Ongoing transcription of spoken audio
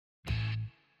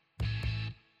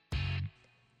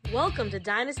Welcome to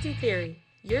Dynasty Theory,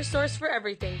 your source for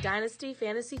everything Dynasty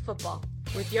Fantasy Football,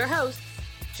 with your hosts,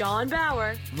 John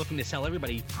Bauer. I'm looking to sell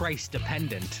everybody price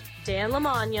dependent. Dan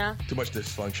Lamagna. Too much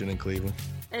dysfunction in Cleveland.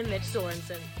 And Mitch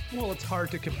Sorensen. Well, it's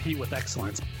hard to compete with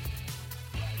excellence.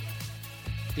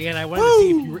 Dan, I wanted to see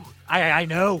if you were... I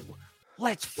know.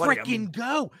 Let's freaking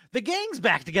go. The gang's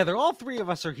back together. All three of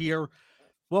us are here.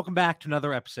 Welcome back to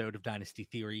another episode of Dynasty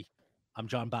Theory. I'm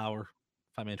John Bauer.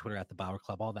 Find me on Twitter at the Bauer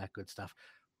Club, all that good stuff.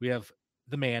 We have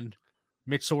the man,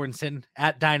 Mitch Sorensen,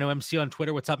 at DynoMC on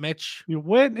Twitter. What's up, Mitch? You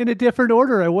went in a different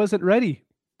order. I wasn't ready.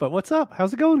 But what's up?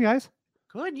 How's it going, guys?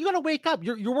 Good. You got to wake up.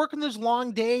 You're working those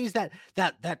long days, that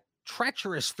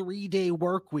treacherous 3-day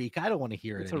work week. I don't want to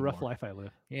hear it. It's a rough life I live.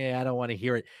 Yeah, I don't want to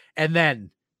hear it. And then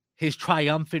his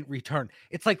triumphant return.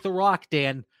 It's like The Rock,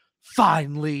 Dan.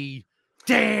 Finally,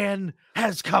 Dan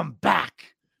has come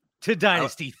back to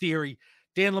Dynasty Theory.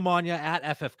 Dan Lamagna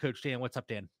at FF Coach Dan. What's up,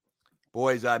 Dan?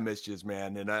 Boys, I missed you,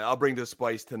 man. And I'll bring the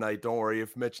spice tonight. Don't worry.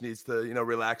 If Mitch needs to,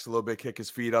 relax a little bit, kick his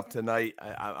feet up tonight,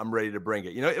 I'm ready to bring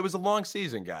it. It was a long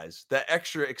season, guys. That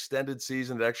extra extended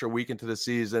season, that extra week into the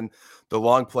season, the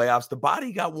long playoffs, the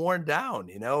body got worn down,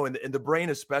 and the brain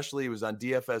especially was on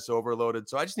DFS overloaded.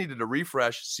 So I just needed to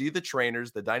refresh, see the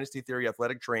trainers, the Dynasty Theory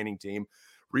athletic training team,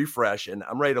 refresh, and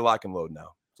I'm ready to lock and load now.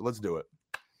 So let's do it.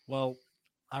 Well,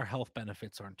 our health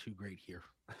benefits aren't too great here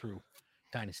through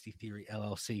Dynasty Theory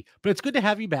LLC, but it's good to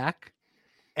have you back.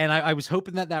 And I was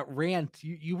hoping that rant,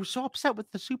 you were so upset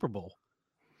with the Super Bowl.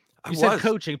 You said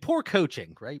coaching, poor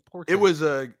coaching, right? Poor coaching. It was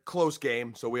a close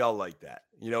game, so we all liked that.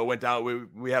 It went down.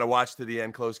 We had to watch to the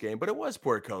end, close game, but it was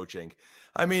poor coaching.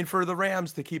 I mean, for the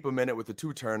Rams to keep a minute with the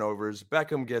 2 turnovers,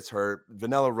 Beckham gets hurt,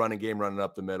 vanilla running game running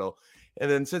up the middle,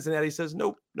 and then Cincinnati says,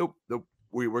 nope.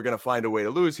 We're going to find a way to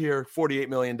lose here. $48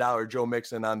 million Joe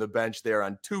Mixon on the bench there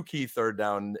on 2 key third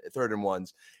and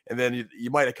ones. And then you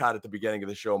might have caught at the beginning of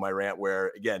the show my rant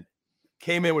where, again,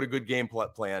 came in with a good game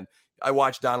plan. I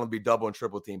watched Donald be double and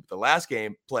triple team. But the last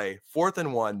game play, 4th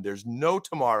and 1, there's no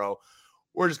tomorrow.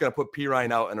 We're just going to put P.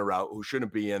 Ryan out in a route who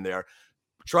shouldn't be in there.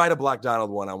 Try to block Donald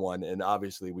one-on-one, and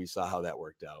obviously we saw how that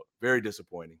worked out. Very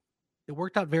disappointing. It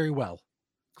worked out very well.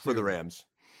 For the Rams.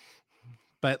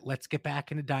 But let's get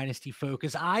back into Dynasty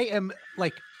focus. I am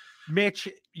like, Mitch,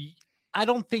 I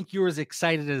don't think you're as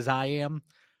excited as I am,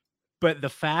 but the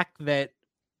fact that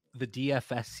the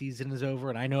DFS season is over,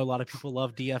 and I know a lot of people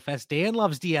love DFS. Dan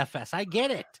loves DFS. I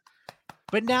get it.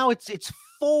 But now it's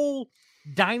full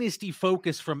Dynasty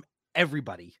focus from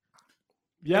everybody.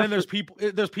 Yeah. And then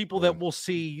there's people that we'll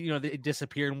see, they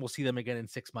disappear, and we'll see them again in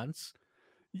 6 months.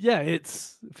 Yeah,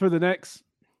 it's for the next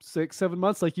 6-7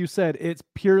 months. Like you said, it's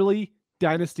purely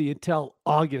Dynasty until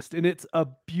August, and it's a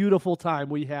beautiful time.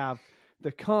 We have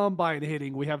the combine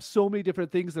hitting. We have so many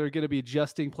different things that are going to be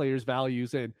adjusting players'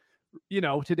 values. And,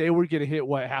 today we're going to hit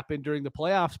what happened during the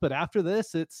playoffs. But after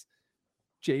this, it's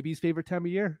JB's favorite time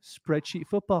of year, spreadsheet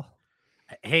football.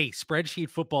 Hey,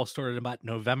 spreadsheet football started about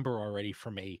November already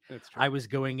for me. That's true. I was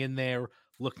going in there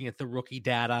looking at the rookie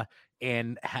data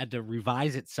and had to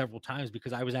revise it several times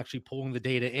because I was actually pulling the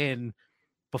data in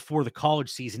before the college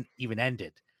season even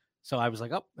ended. So I was like,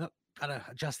 gotta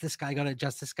adjust this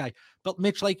guy. But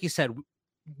Mitch, like you said,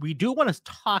 we do want to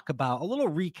talk about a little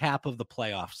recap of the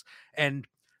playoffs and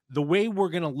the way we're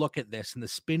going to look at this and the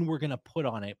spin we're going to put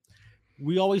on it.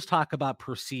 We always talk about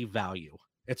perceived value.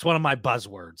 It's one of my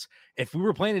buzzwords. If we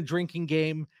were playing a drinking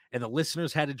game and the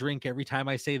listeners had to drink every time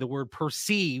I say the word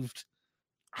perceived,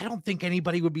 I don't think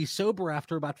anybody would be sober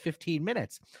after about 15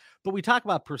 minutes. But we talk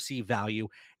about perceived value.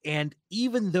 And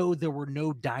even though there were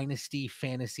no Dynasty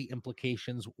fantasy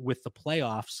implications with the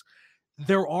playoffs,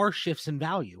 there are shifts in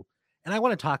value. And I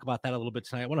want to talk about that a little bit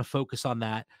tonight. I want to focus on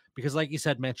that because, like you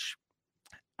said, Mitch,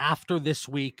 after this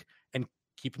week, and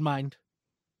keep in mind,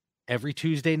 every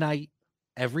Tuesday night,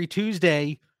 every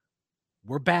Tuesday,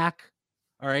 we're back.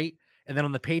 All right. And then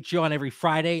on the Patreon every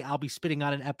Friday, I'll be spitting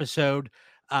on an episode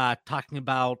talking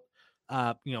about,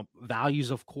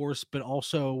 values, of course, but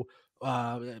also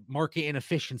market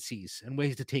inefficiencies and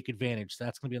ways to take advantage. So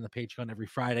that's going to be on the Patreon every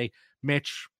Friday.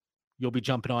 Mitch, you'll be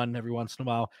jumping on every once in a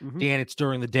while. Mm-hmm. Dan, it's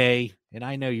during the day, and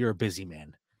I know you're a busy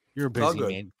man. You're a busy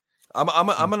man. I'm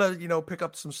gonna pick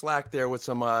up some slack there with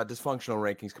some dysfunctional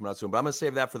rankings coming out soon, but I'm gonna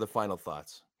save that for the final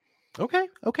thoughts. Okay.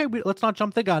 Let's not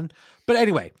jump the gun. But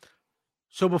anyway,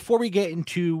 so before we get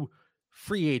into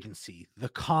free agency, the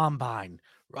combine,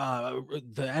 the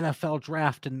NFL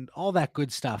draft, and all that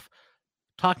good stuff,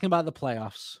 talking about the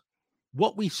playoffs,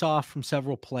 what we saw from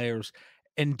several players,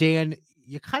 and Dan,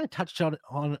 you kind of touched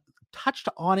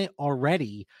on it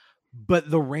already, but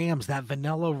the Rams, that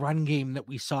vanilla run game that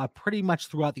we saw pretty much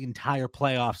throughout the entire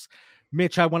playoffs.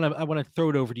 Mitch, I want to throw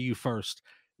it over to you first.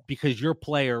 because your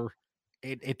player,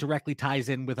 it directly ties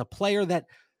in with a player that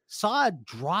saw a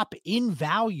drop in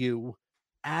value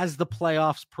as the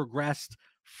playoffs progressed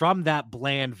from that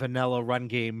bland vanilla run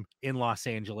game in Los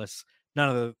Angeles, none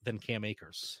other than Cam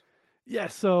Akers. Yeah,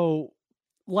 so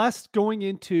going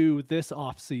into this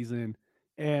offseason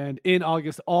and in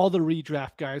August, all the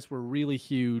redraft guys were really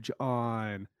huge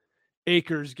on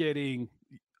Akers getting,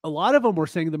 a lot of them were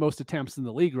saying the most attempts in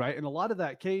the league, right? And a lot of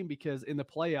that came because in the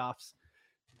playoffs,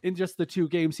 in just the 2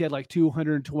 games, he had like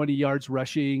 220 yards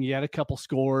rushing. He had a couple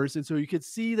scores. And so you could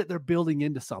see that they're building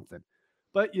into something.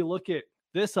 But you look at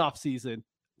this offseason,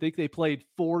 I think they played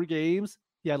 4 games.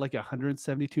 He had like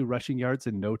 172 rushing yards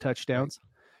and no touchdowns.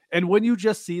 Right. And when you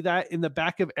just see that in the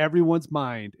back of everyone's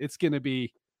mind, it's going to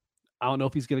be, I don't know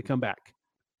if he's going to come back.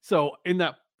 So in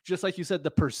that, just like you said,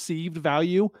 the perceived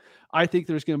value, I think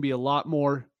there's going to be a lot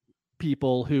more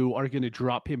people who are going to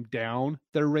drop him down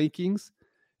their rankings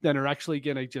than are actually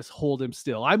going to just hold him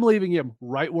still. I'm leaving him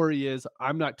right where he is.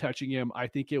 I'm not touching him. I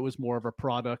think it was more of a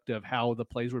product of how the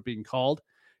plays were being called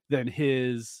than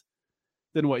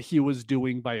what he was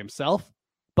doing by himself.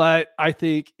 But I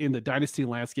think in the dynasty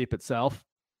landscape itself,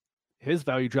 his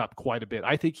value dropped quite a bit.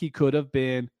 I think he could have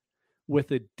been,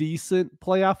 with a decent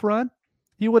playoff run,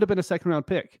 he would have been a 2nd-round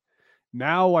pick.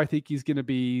 Now I think he's going to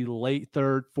be late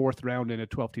 3rd, 4th round in a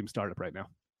 12-team startup right now.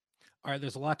 All right,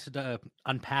 there's a lot to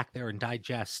unpack there and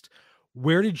digest.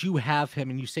 Where did you have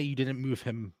him? And you say you didn't move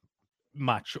him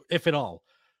much, if at all.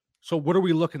 So what are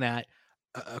we looking at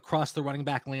across the running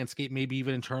back landscape, maybe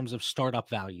even in terms of startup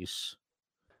values?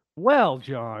 Well,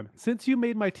 John, since you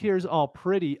made my tiers all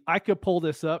pretty, I could pull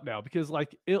this up now because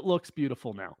like it looks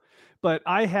beautiful now. But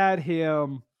I had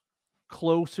him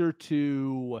closer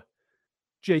to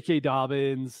J.K.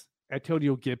 Dobbins,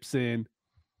 Antonio Gibson,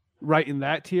 right in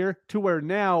that tier, to where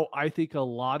now I think a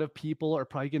lot of people are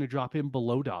probably going to drop him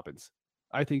below Dobbins.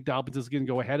 I think Dobbins is going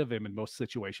to go ahead of him in most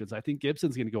situations. I think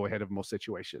Gibson's going to go ahead of most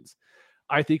situations.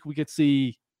 I think we could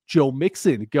see Joe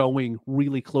Mixon going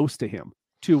really close to him,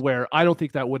 to where I don't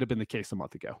think that would have been the case a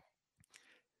month ago.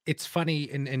 It's funny,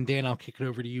 and Dan, I'll kick it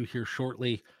over to you here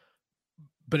shortly,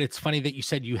 but it's funny that you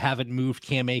said you haven't moved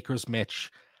Cam Akers,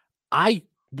 Mitch. I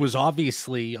was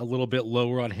obviously a little bit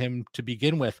lower on him to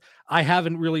begin with. I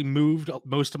haven't really moved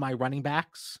most of my running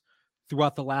backs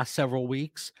throughout the last several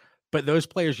weeks, but those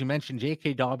players you mentioned,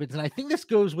 J.K. Dobbins, and I think this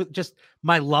goes with just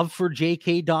my love for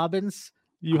J.K. Dobbins.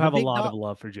 You have a lot of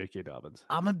love for J.K. Dobbins.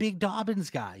 I'm a big Dobbins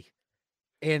guy.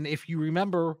 And if you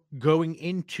remember going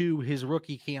into his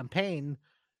rookie campaign,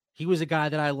 he was a guy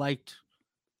that I liked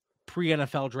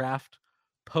pre-NFL draft,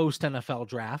 post-NFL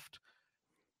draft.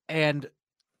 And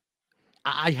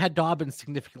I had Dobbins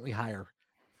significantly higher,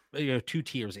 2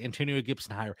 tiers, Antonio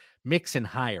Gibson higher, Mixon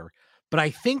higher. But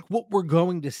I think what we're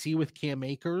going to see with Cam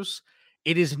Akers,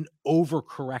 it is an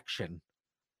overcorrection.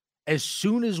 As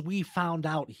soon as we found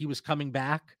out he was coming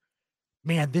back,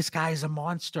 man, this guy is a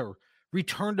monster.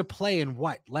 Return to play in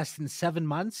what, less than 7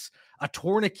 months? A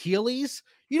torn Achilles?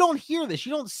 You don't hear this.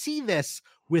 You don't see this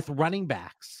with running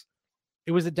backs.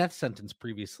 It was a death sentence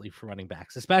previously for running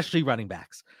backs, especially running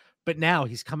backs. But now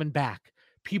he's coming back.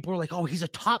 People are like, oh, he's a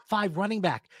top 5 running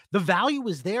back. The value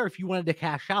is there if you wanted to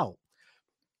cash out.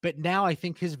 But now I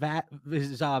think his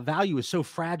value is so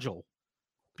fragile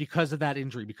because of that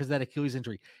injury, because of that Achilles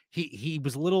injury. He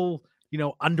was a little,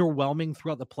 underwhelming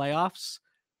throughout the playoffs.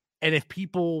 And if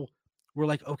people were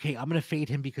like, okay, I'm going to fade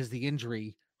him because of the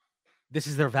injury, this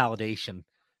is their validation.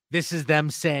 This is them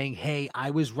saying, hey,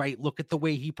 I was right. Look at the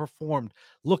way he performed.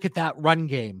 Look at that run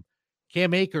game.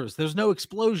 Cam Akers, there's no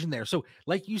explosion there. So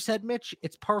like you said, Mitch,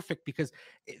 it's perfect because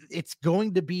it's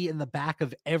going to be in the back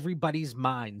of everybody's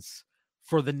minds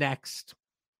for the next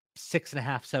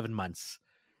 6.5, 7 months.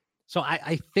 So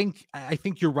I think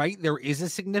you're right. There is a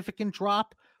significant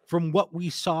drop from what we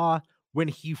saw when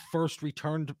he first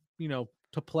returned,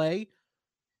 to play.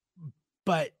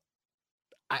 But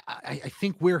I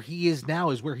think where he is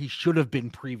now is where he should have been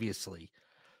previously.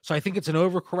 So I think it's an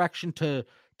overcorrection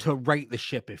to right the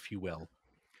ship, if you will.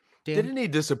 Dan? Didn't he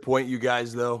disappoint you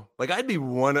guys though? Like I'm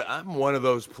one of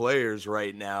those players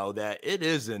right now that it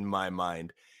is in my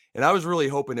mind. And I was really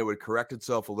hoping it would correct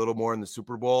itself a little more in the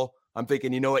Super Bowl. I'm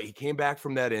thinking, you know what? He came back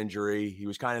from that injury. He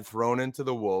was kind of thrown into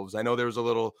the wolves. I know there was a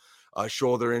little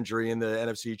shoulder injury in the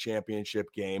NFC Championship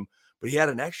game, but he had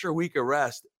an extra week of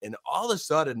rest. And all of a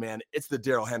sudden, man, it's the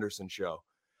Darrell Henderson show.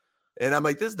 And I'm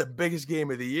like, this is the biggest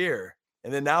game of the year.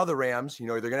 And then now the Rams,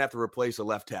 they're going to have to replace a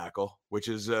left tackle, which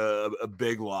is a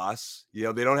big loss. They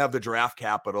don't have the draft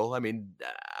capital. I mean,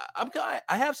 I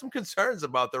have some concerns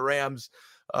about the Rams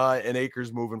and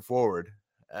Akers moving forward.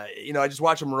 I just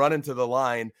watch him run into the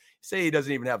line. Say he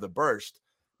doesn't even have the burst.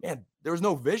 man, there was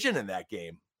no vision in that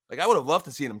game. Like, I would have loved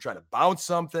to see him try to bounce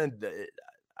something.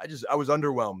 I was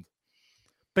underwhelmed.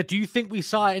 But do you think we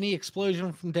saw any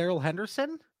explosion from Darrell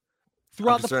Henderson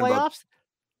throughout the playoffs?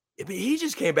 He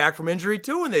just came back from injury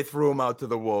too, and they threw him out to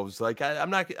the Wolves. Like,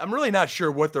 I'm really not sure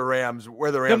where the Rams. Then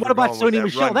what about Sony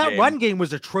Michel? That run game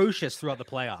was atrocious throughout the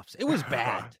playoffs. It was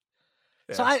bad.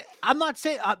 Yeah. So I'm not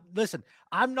saying. Listen,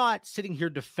 I'm not sitting here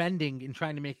defending and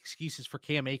trying to make excuses for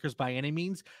Cam Akers by any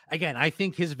means. Again, I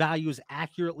think his value is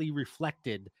accurately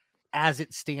reflected as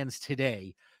it stands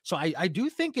today. So I do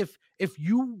think if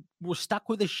you were stuck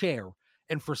with a share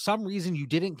and for some reason you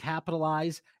didn't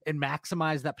capitalize and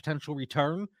maximize that potential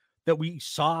return that we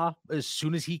saw as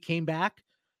soon as he came back,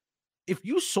 if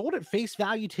you sold at face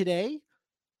value today,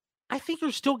 I think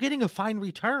you're still getting a fine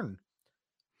return,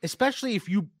 especially if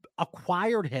you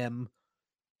acquired him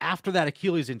after that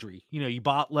Achilles injury. You know, you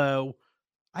bought low.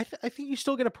 I think you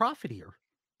still get a profit here.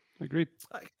 Agreed.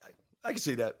 I can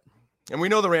see that. And we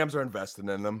know the Rams are investing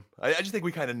in them. I just think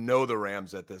we kind of know the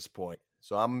Rams at this point.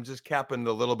 So I'm just capping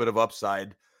a little bit of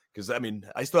upside because, I mean,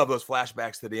 I still have those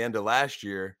flashbacks to the end of last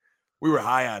year. We were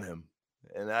high on him,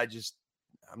 and I'm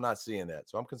not seeing that.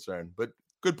 So I'm concerned. But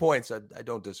good points. I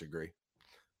don't disagree.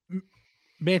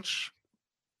 Mitch,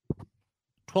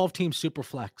 12-team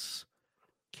Superflex,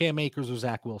 Cam Akers or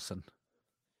Zach Wilson?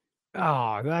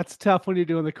 Oh, that's tough when you're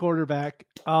doing the quarterback.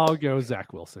 I'll go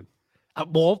Zach Wilson.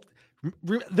 Well,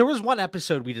 there was one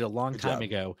episode we did a long time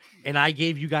ago, and I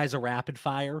gave you guys a rapid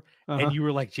fire, and you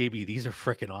were like, JB, these are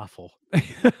freaking awful.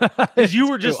 Because you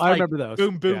were just I remember those.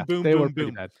 Boom, boom, yeah, boom, they boom, were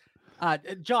boom. bad.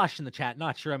 Josh in the chat,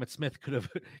 not sure Emmitt Smith could have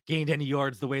gained any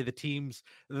yards the way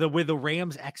the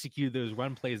Rams executed those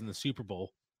run plays in the Super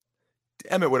Bowl.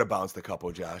 Emmitt would have bounced a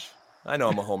couple, Josh. I know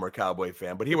I'm a Homer Cowboy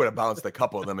fan, but he would have bounced a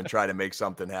couple of them and tried to make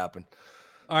something happen.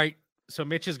 All right, so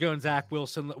Mitch is going Zach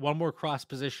Wilson. One more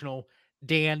cross-positional.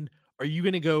 Dan, are you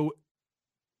going to go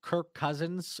Kirk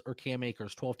Cousins or Cam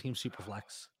Akers, 12-team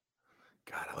Superflex?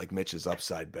 God, I like Mitch's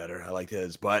upside better. I like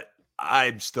his, but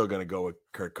I'm still going to go with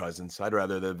Kirk Cousins. I'd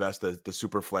rather invest the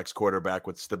Superflex quarterback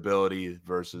with stability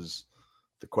versus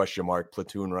the question mark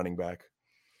platoon running back.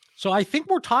 So I think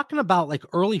we're talking about like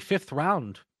early 5th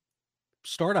round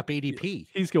startup ADP.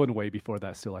 He's going way before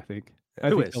that still, I think. I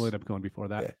think he'll end up going before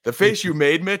that. Yeah. The face you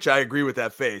made, Mitch, I agree with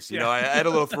that face. You know, I had a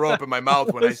little throw up in my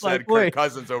mouth when I said Kirk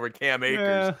Cousins over Cam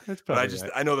Akers.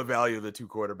 But I know the value of the two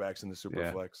quarterbacks in the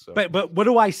Superflex. Yeah. So. But what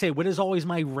do I say? What is always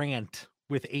my rant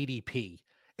with ADP?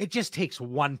 It just takes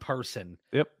one person.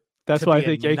 Yep. That's why I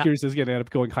think Akers is going to end up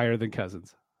going higher than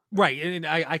Cousins. Right. And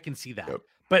I can see that. Yep.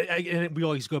 But we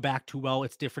always go back to, well,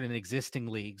 it's different in existing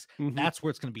leagues. Mm-hmm. That's where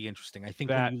it's going to be interesting. I think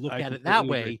when you look at it that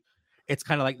way, it's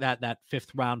kind of like that 5th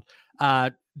round.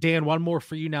 Dan, one more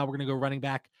for you now. We're going to go running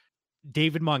back.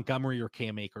 David Montgomery or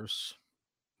Cam Akers?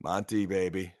 Monty,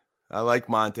 baby. I like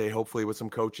Monty. Hopefully with some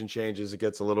coaching changes, it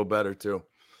gets a little better too.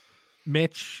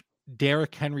 Mitch,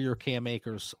 Derrick Henry or Cam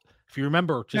Akers? If you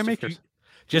remember, Cam Akers.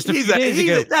 Just a few days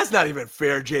ago. That's not even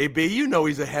fair, JB. You know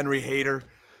he's a Henry hater.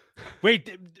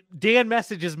 Wait, Dan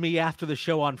messages me after the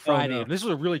show on Friday. Oh, no. This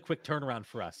was a really quick turnaround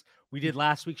for us. We did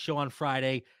last week's show on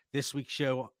Friday, this week's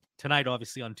show tonight,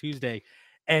 obviously on Tuesday.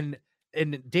 And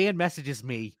Dan messages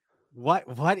me, what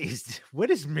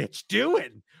is Mitch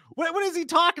doing? What is he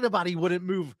talking about? He wouldn't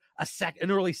move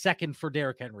an early second for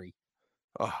Derrick Henry.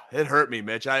 Oh, it hurt me,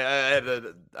 Mitch.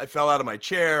 I fell out of my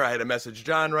chair. I had to message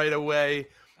John right away.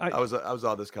 I was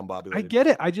all discombobulated. I get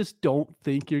it. I just don't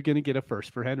think you're going to get a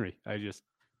first for Henry.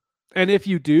 And if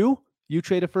you do, you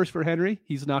trade a first for Henry,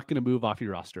 he's not going to move off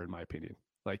your roster, in my opinion.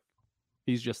 Like,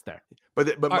 he's just there.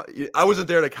 But I wasn't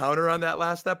there to counter on that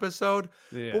last episode.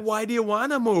 Yeah. But why do you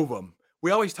want to move him?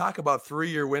 We always talk about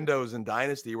 3-year windows in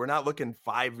Dynasty. We're not looking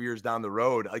 5 years down the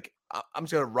road. Like, I'm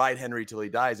just going to ride Henry till he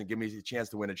dies and give me a chance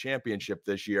to win a championship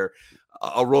this year.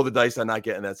 I'll roll the dice on not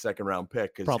getting that 2nd-round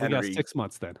pick. Probably got 6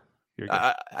 months then.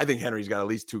 I think Henry's got at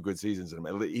least 2 good seasons in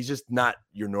him. He's just not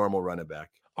your normal running back.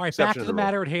 All right, back to the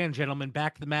matter at hand, gentlemen.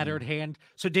 Back to the matter at hand.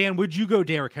 So, Dan, would you go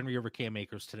Derrick Henry over Cam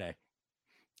Akers today?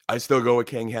 I still go with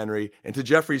King Henry. And to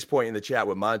Jeffrey's point in the chat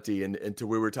with Monty, and to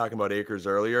we were talking about Akers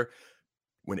earlier,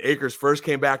 when Akers first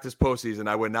came back this postseason,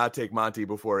 I would not take Monty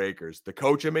before Akers. The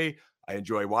coach in me, I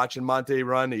enjoy watching Monty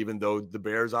run, even though the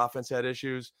Bears offense had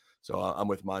issues. So I'm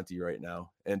with Monty right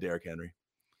now and Derrick Henry.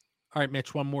 All right,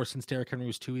 Mitch, one more since Derrick Henry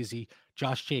was too easy.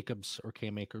 Josh Jacobs or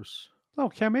Cam Akers? Oh,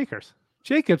 Cam Akers.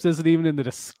 Jacobs isn't even in the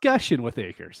discussion with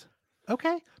Akers.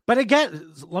 Okay. But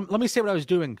again, let me say what I was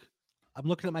doing. I'm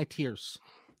looking at my tiers.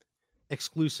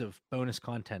 Exclusive bonus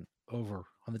content over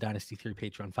on the Dynasty Theory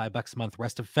Patreon. $5 a month.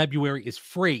 Rest of February is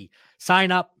free.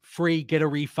 Sign up, free, get a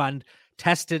refund,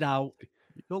 test it out.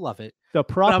 You'll love it. The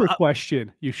proper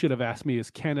question you should have asked me is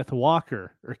Kenneth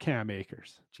Walker or Cam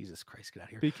Akers. Jesus Christ, get out of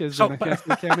here. Because then I can't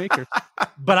say Cam Akers.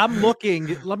 But I'm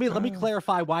looking. Let me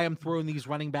clarify why I'm throwing these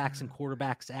running backs and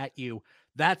quarterbacks at you.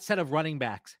 That set of running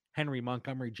backs: Henry,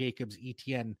 Montgomery, Jacobs,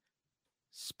 Etienne,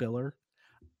 Spiller.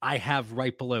 I have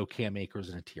right below Cam Akers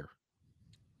in a tier.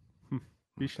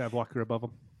 You should have Walker above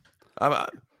him.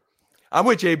 I'm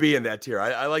with JB in that tier.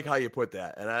 I like how you put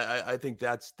that, and I think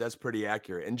that's pretty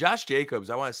accurate. And Josh Jacobs,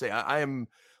 I want to say I am.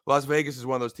 Las Vegas is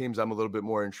one of those teams I'm a little bit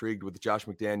more intrigued with Josh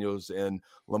McDaniels and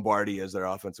Lombardi as their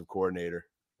offensive coordinator.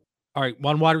 All right,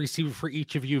 one wide receiver for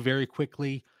each of you very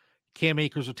quickly. Cam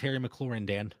Akers or Terry McLaurin,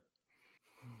 Dan?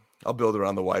 I'll build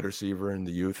around the wide receiver and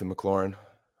the youth and McLaurin.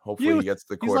 Hopefully he gets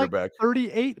the quarterback. He's like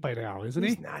 38 by now, isn't he?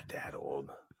 He's not that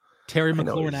old. Terry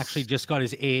McLaurin actually just got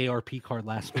his AARP card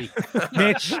last week.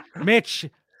 Mitch,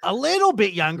 a little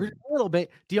bit younger, a little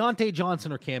bit. Deontay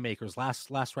Johnson or Cam Akers? Last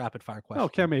rapid fire question. Oh,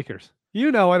 Cam Akers.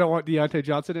 You know I don't want Deontay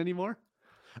Johnson anymore.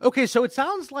 Okay, so it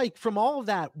sounds like from all of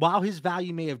that, while his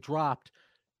value may have dropped,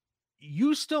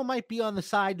 you still might be on the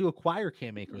side to acquire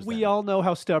Cam Akers. We all know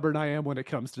how stubborn I am when it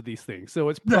comes to these things, so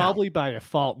it's probably by a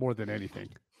fault more than anything.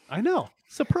 I know.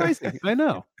 Surprising. I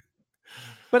know.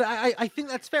 But I think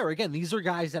that's fair. Again, these are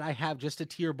guys that I have just a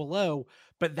tier below,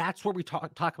 but that's where we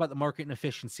talk about the market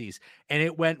inefficiencies. And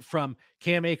it went from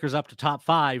Cam Akers up to top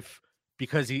 5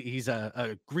 because he's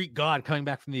a Greek god coming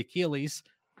back from the Achilles,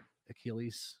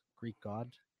 Greek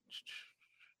god.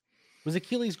 Was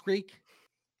Achilles Greek?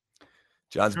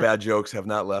 John's bad jokes have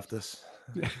not left us.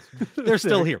 They're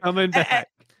still here. Coming back.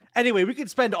 Anyway, we could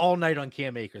spend all night on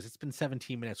Cam Akers. It's been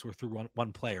 17 minutes. We're through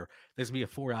one player. There's going to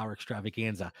be a 4-hour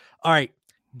extravaganza. All right,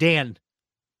 Dan,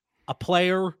 a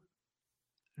player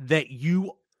that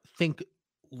you think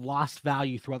lost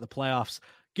value throughout the playoffs.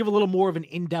 Give a little more of an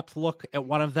in-depth look at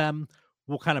one of them.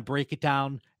 We'll kind of break it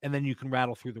down, and then you can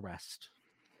rattle through the rest.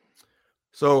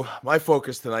 So my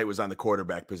focus tonight was on the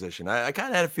quarterback position. I kind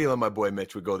of had a feeling my boy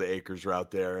Mitch would go the Akers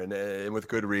route there, and with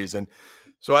good reason.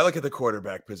 So I look at the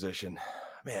quarterback position.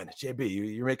 Man,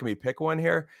 JB, you're making me pick one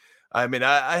here. I mean,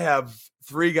 I have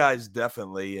 3 guys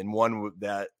definitely, and one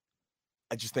that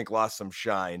I just think lost some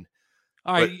shine.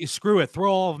 All right, screw it.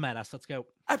 Throw all of them at us. Let's go.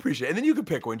 I appreciate it. And then you can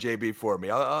pick one, JB, for me.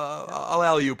 I'll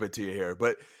alley-oop it to you here.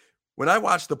 But when I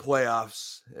watch the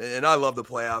playoffs, and I love the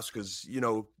playoffs because,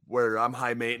 where I'm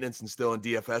high maintenance and still in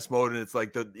DFS mode, and it's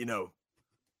like the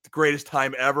greatest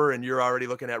time ever, and you're already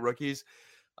looking at rookies,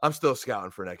 I'm still scouting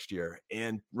for next year.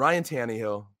 And Ryan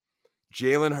Tannehill,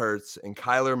 Jalen Hurts, and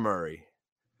Kyler Murray,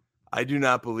 I do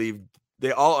not believe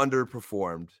they all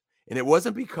underperformed. And it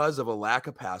wasn't because of a lack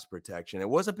of pass protection. It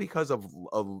wasn't because of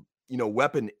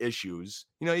weapon issues.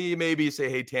 You maybe say,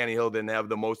 hey, Tannehill didn't have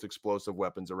the most explosive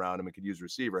weapons around him and could use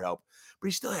receiver help, but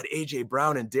he still had A.J.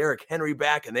 Brown and Derrick Henry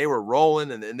back, and they were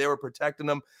rolling and they were protecting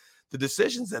them. The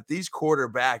decisions that these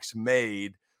quarterbacks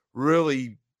made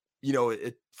really,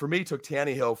 it for me took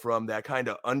Tannehill from that kind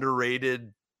of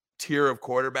underrated tier of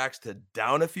quarterbacks to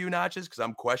down a few notches because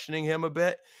I'm questioning him a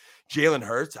bit. Jalen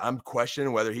Hurts, I'm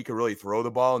questioning whether he can really throw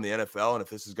the ball in the NFL and if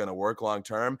this is going to work long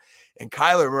term. And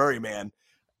Kyler Murray, man,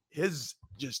 his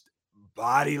just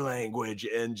body language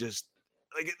and just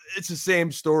like it's the same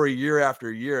story year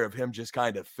after year of him just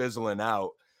kind of fizzling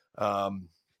out. I'm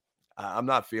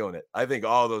not feeling it. I think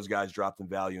all those guys dropped in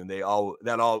value, and they will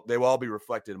all be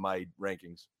reflected in my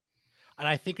rankings. And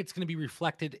I think it's going to be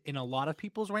reflected in a lot of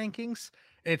people's rankings.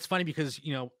 And it's funny because,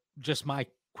 just my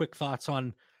quick thoughts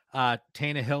on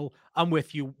Tannehill. I'm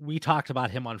with you. We talked about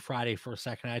him on Friday for a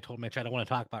second. I told Mitch I don't want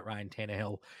to talk about Ryan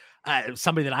Tannehill,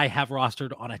 somebody that I have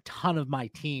rostered on a ton of my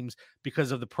teams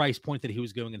because of the price point that he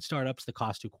was going in startups, the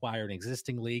cost to acquire in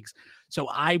existing leagues. So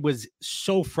I was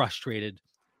so frustrated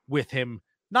with him,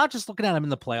 not just looking at him in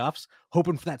the playoffs,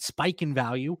 hoping for that spike in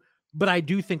value, but I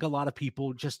do think a lot of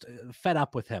people just fed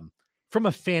up with him from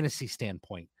a fantasy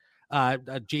standpoint.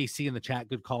 JC in the chat,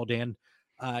 good call, Dan.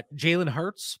 Jalen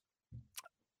Hurts,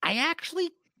 I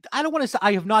don't want to say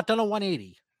I have not done a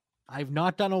 180. I've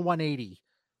not done a 180,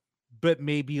 but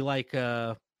maybe like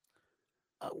a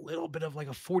little bit of like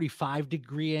a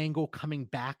 45-degree angle coming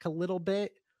back a little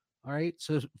bit. All right.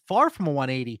 So far from a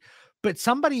 180, but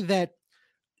somebody that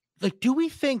do we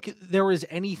think there is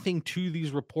anything to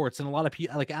these reports? And a lot of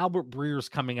people like Albert Breer's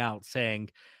coming out saying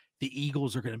the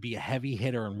Eagles are going to be a heavy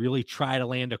hitter and really try to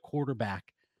land a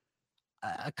quarterback.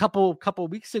 A couple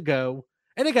weeks ago,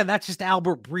 and again, that's just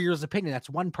Albert Breer's opinion. That's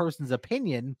one person's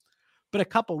opinion. But a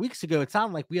couple weeks ago, it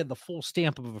sounded like we had the full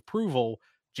stamp of approval.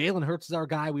 Jalen Hurts is our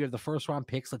guy. We have the first-round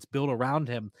picks. Let's build around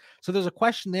him. So there's a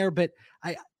question there, but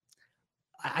I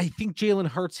think Jalen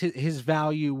Hurts, his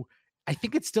value, I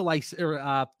think it's still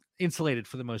insulated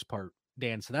for the most part.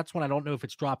 Dan. So that's when I don't know if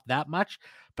it's dropped that much.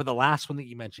 But the last one that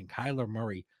you mentioned, Kyler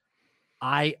Murray,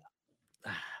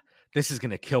 this is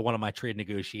going to kill one of my trade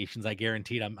negotiations. I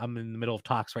guaranteed. I'm in the middle of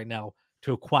talks right now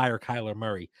to acquire Kyler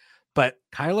Murray. But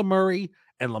Kyler Murray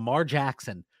and Lamar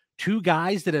Jackson, two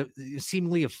guys that have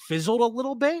seemingly have fizzled a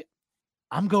little bit,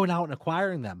 I'm going out and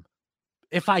acquiring them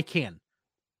if I can.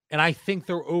 And I think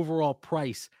their overall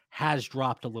price has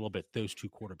dropped a little bit, those two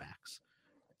quarterbacks.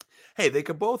 Hey, they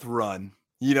could both run.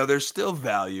 There's still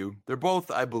value. They're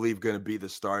both, I believe, going to be the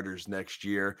starters next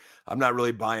year. I'm not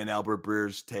really buying Albert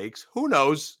Breer's takes. Who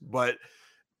knows? But,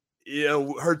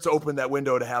 Hurts opened that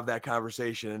window to have that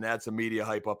conversation and add some media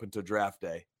hype up into draft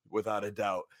day, without a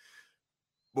doubt.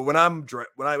 But when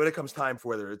it comes time for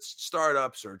whether it's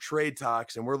startups or trade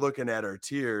talks, and we're looking at our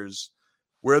tiers,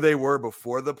 where they were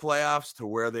before the playoffs to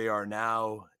where they are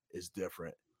now is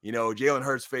different. Jalen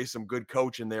Hurts faced some good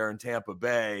coaching there in Tampa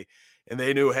Bay, and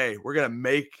they knew, hey, we're going to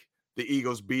make the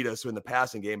Eagles beat us in the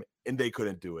passing game, and they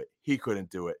couldn't do it. He couldn't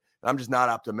do it. And I'm just not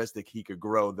optimistic he could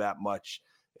grow that much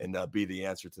and be the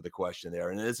answer to the question there.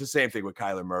 And it's the same thing with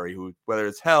Kyler Murray, who, whether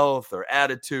it's health or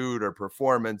attitude or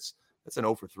performance, that's an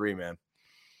 0 for 3, man.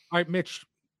 All right, Mitch,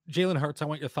 Jalen Hurts, I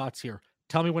want your thoughts here.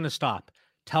 Tell me when to stop.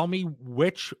 Tell me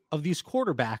which of these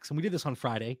quarterbacks, and we did this on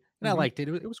Friday, and I liked it.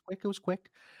 It was quick.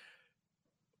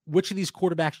 Which of these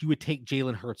quarterbacks you would take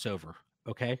Jalen Hurts over?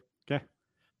 Okay.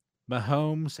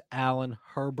 Mahomes, Allen,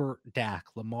 Herbert, Dak,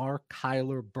 Lamar,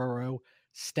 Kyler, Burrow,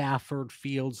 Stafford,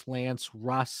 Fields, Lance,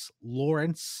 Russ,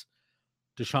 Lawrence,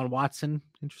 Deshaun Watson.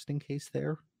 Interesting case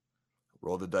there.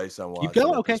 Roll the dice on Watson. You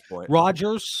go. Okay.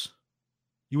 Rodgers.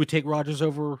 You would take Rodgers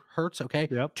over Hurts. Okay.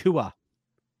 Yep. Tua.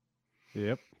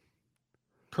 Yep.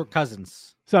 Kirk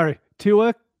Cousins. Sorry.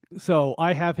 Tua. So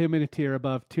I have him in a tier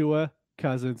above Tua,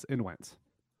 Cousins, and Wentz.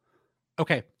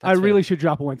 Okay. I really should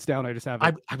drop Wentz down. I just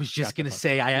haven't. I was just going to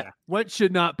say, Wentz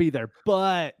should not be there,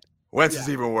 but Wentz is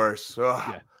even worse.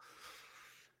 Yeah.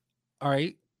 All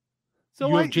right. So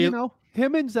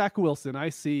him and Zach Wilson, I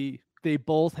see they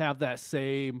both have that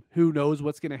same, who knows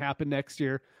what's going to happen next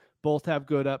year. Both have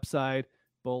good upside.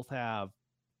 Both have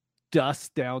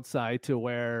dust downside to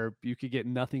where you could get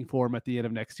nothing for them at the end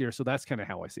of next year. So that's kind of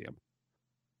how I see him.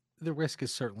 The risk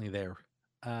is certainly there.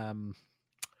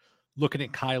 Looking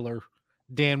at Kyler,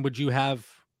 Dan, would you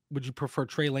prefer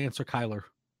Trey Lance or Kyler?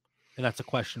 And that's a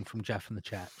question from Jeff in the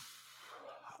chat.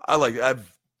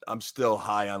 I'm still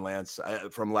high on Lance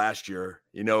from last year.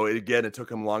 It took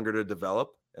him longer to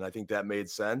develop, and I think that made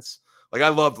sense. Like, I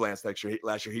loved Lance last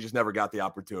year. He just never got the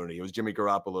opportunity. It was Jimmy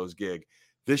Garoppolo's gig.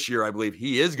 This year, I believe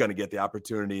he is going to get the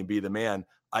opportunity and be the man.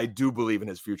 I do believe in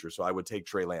his future, so I would take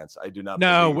Trey Lance. I do not.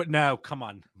 No, come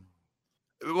on.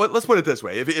 Let's put it this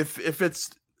way. If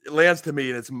it's Lance to me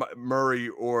and it's Murray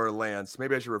or Lance,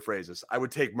 maybe I should rephrase this. I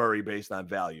would take Murray based on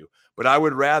value, but I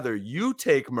would rather you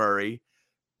take Murray,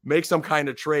 make some kind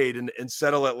of trade and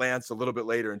settle at Lance a little bit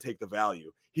later and take the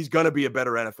value. He's going to be a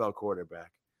better NFL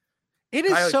quarterback. It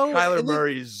is Kyler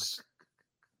Murray's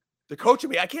the coach of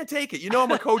me. I can't take it.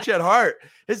 I'm a coach at heart.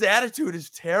 His attitude is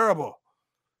terrible,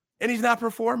 and he's not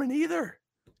performing either.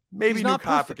 Maybe Nuke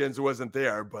Hopkins wasn't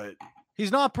there, but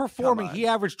he's not performing. He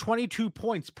averaged 22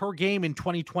 points per game in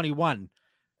 2021,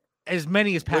 as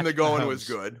many as Patrick When the going Mahomes. was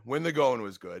good. When the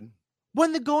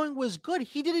going was good,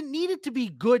 he didn't need it to be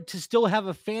good to still have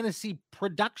a fantasy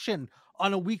production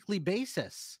on a weekly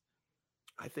basis.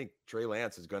 I think Trey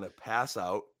Lance is going to pass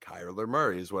out Kyler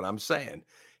Murray is what I'm saying.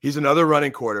 He's another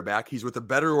running quarterback. He's with a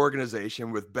better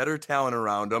organization with better talent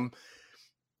around him.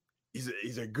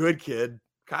 He's a good kid.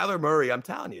 Kyler Murray, I'm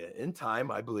telling you, in time,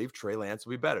 I believe Trey Lance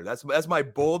will be better. That's my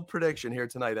bold prediction here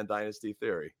tonight on Dynasty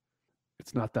Theory.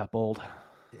 It's not that bold.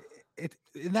 And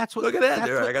that's what. Look at that.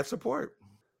 There, I got support.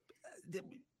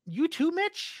 You too,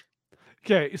 Mitch?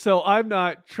 Okay, so I'm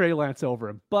not Trey Lance over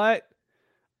him, but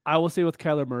I will say with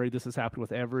Kyler Murray, this has happened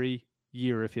with every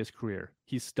year of his career.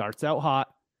 He starts out hot.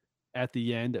 At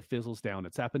the end, it fizzles down.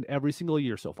 It's happened every single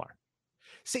year so far.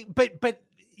 See, but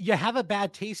you have a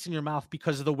bad taste in your mouth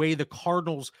because of the way the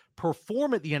Cardinals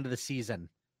perform at the end of the season.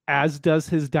 As does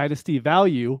his dynasty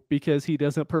value because he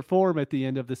doesn't perform at the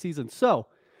end of the season. So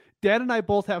Dan and I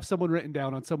both have someone written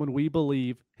down on someone we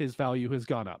believe his value has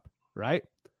gone up, right?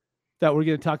 That we're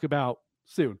going to talk about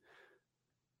soon.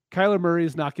 Kyler Murray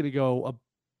is not going to go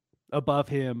above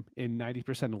him in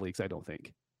 90% of leagues, I don't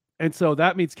think. And so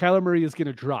that means Kyler Murray is going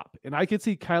to drop. And I could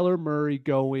see Kyler Murray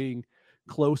going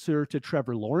closer to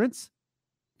Trevor Lawrence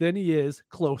than he is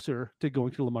closer to going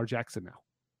to Lamar Jackson now.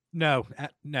 No.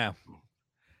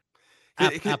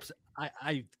 There's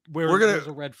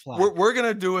a red flag. We're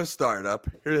gonna do a startup.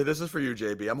 Here, this is for you,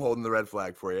 JB. I'm holding the red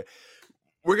flag for you.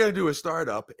 we're going to do a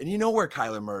startup, and you know where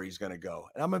Kyler Murray's going to go.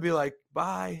 And I'm going to be like,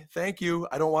 bye, thank you.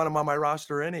 I don't want him on my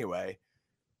roster anyway.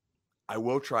 I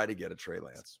will try to get a Trey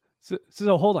Lance.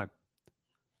 So hold on.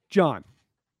 John,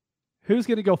 who's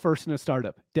going to go first in a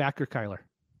startup, Dak or Kyler?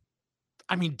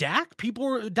 I mean, Dak, people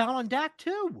are down on Dak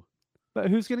too. But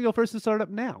who's going to go first in startup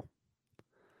now?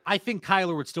 I think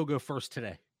Kyler would still go first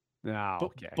today. No,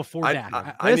 okay. Before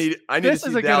Dak. I need to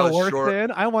see Dallas shore.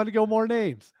 Then I want to go more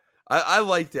names. I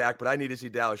like Dak, but I need to see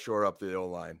Dallas shore up the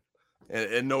O-line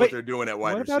and know what they're doing at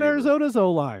wide receiver. What about Arizona's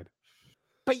O-line?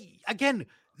 But again,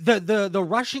 the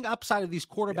rushing upside of these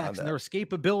quarterbacks and their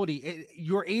escapability,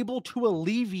 you're able to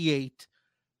alleviate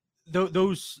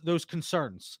those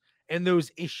concerns and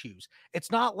those issues.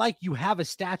 It's not like you have a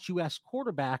statuesque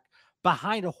quarterback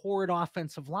behind a horrid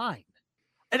offensive line.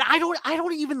 And I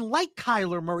don't even like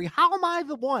Kyler Murray. How am I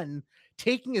the one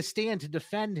taking a stand to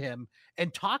defend him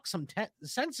and talk some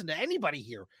sense into anybody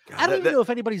here? God, I don't even know if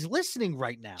anybody's listening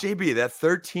right now. JB, that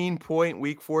 13-point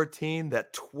week 14,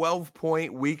 that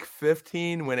 12-point week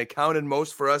 15, when it counted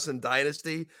most for us in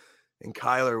Dynasty, and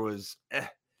Kyler was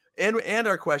And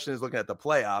our question is looking at the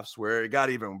playoffs where it got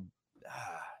even.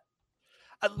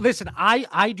 Listen,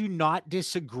 I do not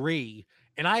disagree.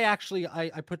 And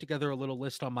I put together a little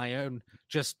list on my own,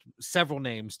 just several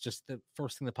names, just the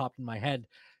first thing that popped in my head.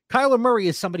 Kyler Murray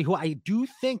is somebody who I do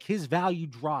think his value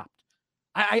dropped.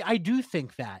 I do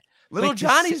think that. Little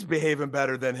Johnny's behaving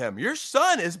better than him. Your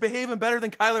son is behaving better than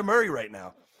Kyler Murray right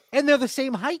now. And they're the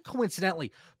same height,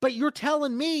 coincidentally. But you're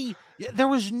telling me there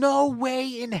was no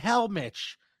way in hell,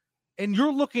 Mitch, and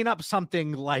you're looking up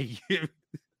something like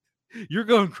you're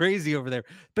going crazy over there.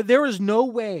 But there is no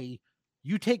way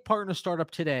you take part in a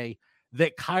startup today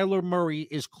that Kyler Murray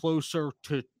is closer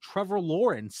to Trevor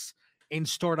Lawrence in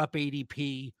startup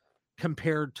ADP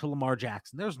compared to Lamar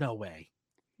Jackson. There's no way.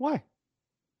 Why?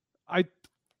 I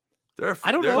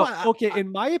don't know. Okay, in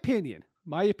my opinion,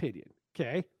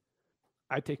 okay,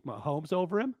 I take Mahomes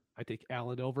over him. I take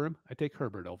Allen over him. I take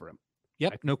Herbert over him.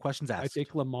 Yep, no questions asked. I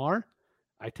take Lamar.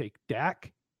 I take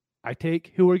Dak. I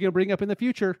take who we're going to bring up in the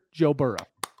future, Joe Burrow.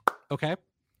 Okay.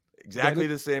 Exactly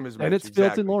the same as Mitch. And it's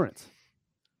Fields and Lawrence.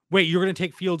 Wait, you're going to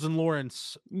take Fields and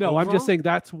Lawrence? No, I'm just saying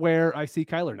that's where I see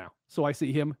Kyler now. So I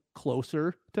see him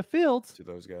closer to Fields to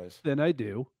those guys than I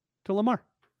do to Lamar.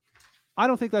 I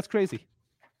don't think that's crazy.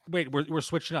 Wait, we're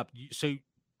switching up. So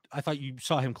I thought you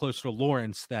saw him closer to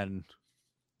Lawrence then.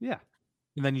 Yeah.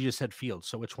 And then you just said Fields.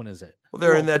 So which one is it? Well,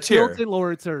 they're in that tier. Fields and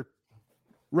Lawrence are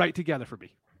right together for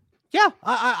me. Yeah,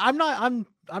 I'm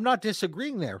not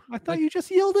disagreeing there. I thought you just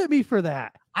yelled at me for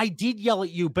that. I did yell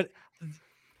at you, but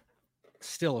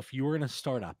still, if you were in a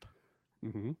startup,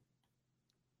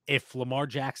 if Lamar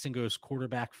Jackson goes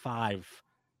quarterback 5,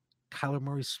 Kyler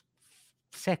Murray's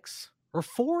 6 or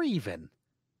 4 even.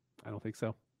 I don't think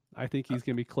so. I think he's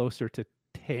going to be closer to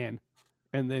 10,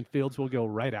 and then Fields will go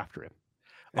right after him.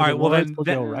 All right, well, then we'll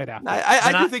go right after.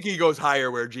 I do think he goes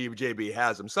higher where JB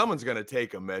has him. Someone's going to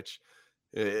take him, Mitch.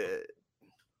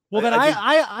 Well, then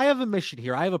I have a mission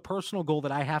here. I have a personal goal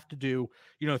that I have to do,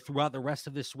 throughout the rest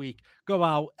of this week. Go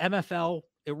out, MFL,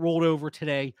 it rolled over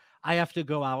today. I have to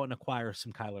go out and acquire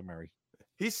some Kyler Murray.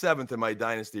 He's 7th in my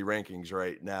dynasty rankings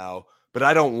right now, but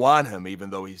I don't want him even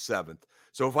though he's 7th.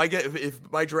 So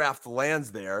if my draft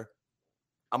lands there,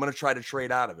 I'm going to try to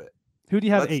trade out of it. Who do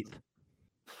you have 8th?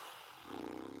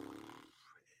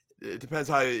 It depends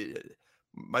how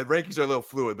my rankings are a little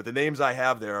fluid, but the names I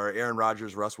have there are Aaron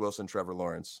Rodgers, Russ Wilson, Trevor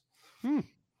Lawrence.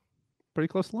 Pretty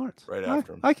close to Lawrence. Right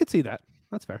after him. I could see that.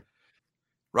 That's fair.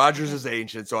 Rodgers is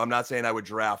ancient, so I'm not saying I would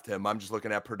draft him. I'm just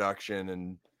looking at production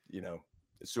and,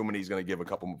 assuming he's going to give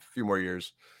a few more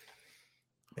years.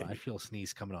 Well, I feel a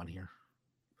sneeze coming on here.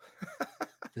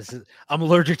 I'm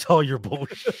allergic to all your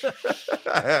bullshit.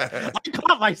 I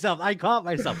caught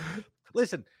myself.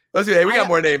 Listen. Let's see. Hey, we got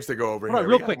more names to go over here.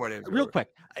 Real quick.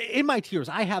 In my tiers,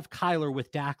 I have Kyler with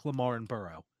Dak, Lamar, and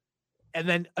Burrow. And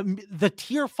then the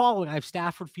tier following, I have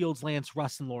Stafford, Fields, Lance,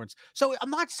 Russ, and Lawrence. So I'm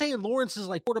not saying Lawrence is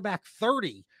like quarterback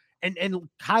 30 and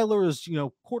Kyler is,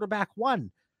 quarterback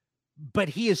 1. But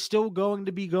he is still going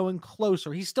to be going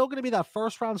closer. He's still going to be that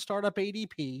first-round startup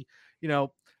ADP.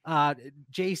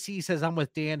 JC says, I'm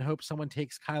with Dan. Hope someone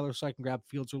takes Kyler so I can grab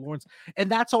Fields or Lawrence. And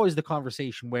that's always the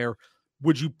conversation where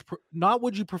would you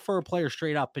prefer a player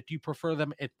straight up, but do you prefer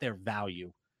them at their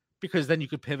value? Because then you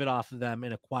could pivot off of them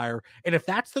and acquire. And if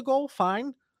that's the goal,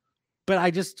 fine. But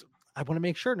I want to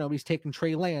make sure nobody's taking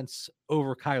Trey Lance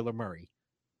over Kyler Murray.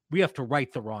 We have to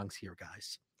right the wrongs here,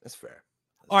 guys. That's fair.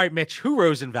 All right, Mitch, who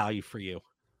rose in value for you?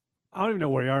 I don't even know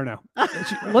where you are now.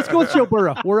 Let's go with Joe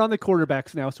Burrow. We're on the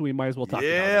quarterbacks now, so we might as well talk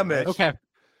about it. Mitch. Okay.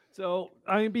 So,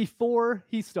 I mean, before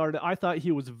he started, I thought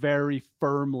he was very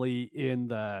firmly in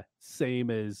the same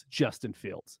as Justin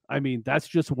Fields. I mean, that's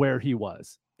just where he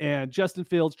was. And Justin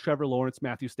Fields, Trevor Lawrence,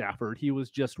 Matthew Stafford, he was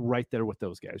just right there with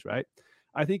those guys, right?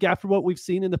 I think after what we've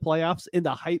seen in the playoffs and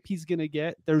the hype he's going to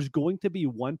get, there's going to be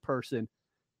one person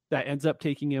that ends up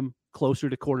taking him closer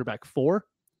to quarterback 4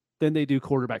 than they do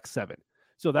quarterback 7.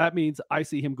 So that means I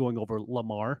see him going over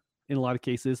Lamar in a lot of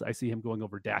cases. I see him going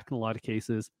over Dak in a lot of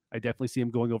cases. I definitely see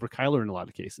him going over Kyler in a lot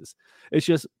of cases. It's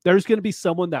just there's going to be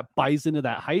someone that buys into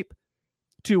that hype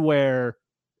to where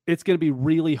it's going to be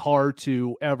really hard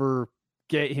to ever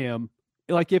get him.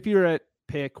 Like if you're at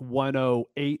pick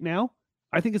 108 now,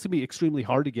 I think it's going to be extremely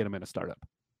hard to get him in a startup.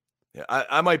 Yeah,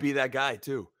 I might be that guy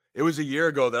too. It was a year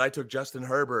ago that I took Justin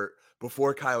Herbert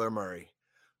before Kyler Murray,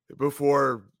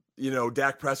 before,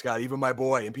 Dak Prescott, even my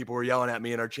boy, and people were yelling at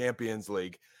me in our Champions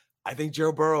League. I think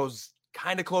Joe Burrow's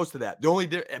kind of close to that. The only,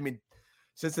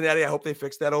 Cincinnati, I hope they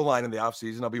fix that O-line in the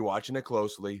offseason. I'll be watching it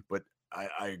closely, but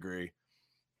I agree.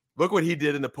 Look what he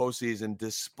did in the postseason,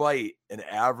 despite an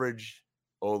average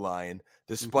O-line,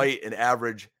 despite an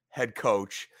average head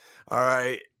coach. All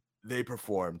right, they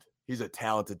performed. He's a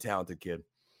talented kid.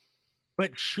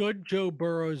 But should Joe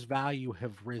Burrow's value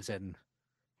have risen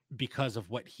because of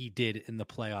what he did in the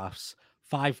playoffs?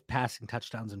 5 passing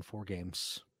touchdowns in 4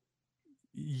 games.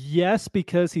 Yes,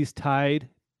 because he's tied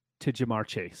to Jamar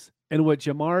Chase. And what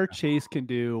Jamar Chase can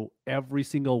do every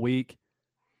single week,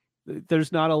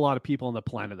 there's not a lot of people on the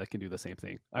planet that can do the same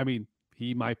thing. I mean,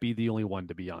 he might be the only one,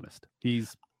 to be honest.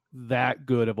 He's that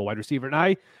good of a wide receiver. And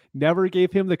I never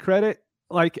gave him the credit.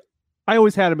 Like, I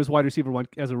always had him as wide receiver 1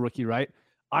 as a rookie, right?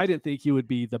 I didn't think he would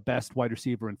be the best wide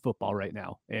receiver in football right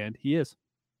now, and he is.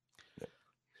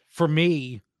 For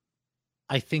me,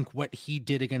 I think what he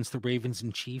did against the Ravens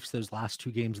and Chiefs, those last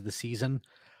 2 games of the season,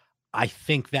 I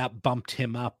think that bumped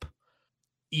him up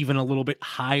even a little bit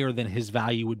higher than his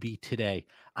value would be today.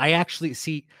 I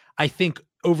think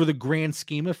over the grand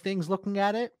scheme of things, looking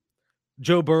at it,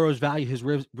 Joe Burrow's value has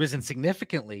risen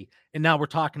significantly. And now we're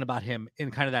talking about him in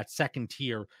kind of that second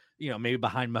tier, maybe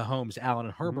behind Mahomes, Allen,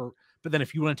 and Herbert. Mm-hmm. But then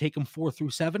if you want to take him 4 through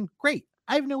 7, great.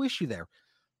 I have no issue there.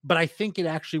 But I think it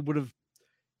actually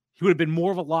he would have been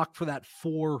more of a lock for that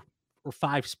 4 or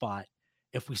 5 spot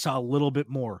if we saw a little bit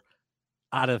more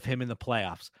out of him in the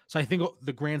playoffs. So I think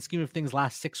the grand scheme of things,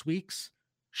 last 6 weeks,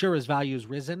 sure, his value has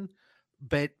risen,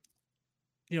 but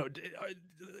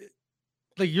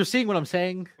like you're seeing what I'm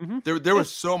saying. Mm-hmm. There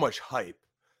was so much hype.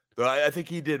 But I think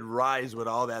he did rise with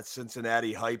all that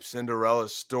Cincinnati hype, Cinderella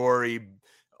story,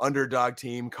 underdog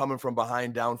team coming from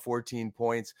behind, down 14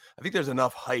 points. I think there's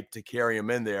enough hype to carry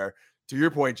him in there. To your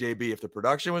point, JB, if the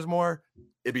production was more,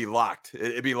 it'd be locked.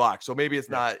 It'd be locked. So maybe it's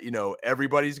not,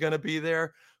 everybody's going to be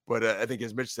there. But I think,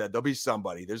 as Mitch said, there'll be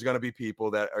somebody. There's going to be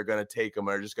people that are going to take him,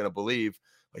 or are just going to believe.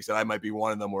 Like I said, I might be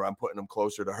one of them where I'm putting him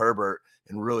closer to Herbert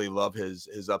and really love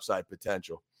his upside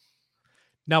potential.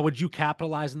 Now, would you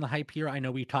capitalize on the hype here? I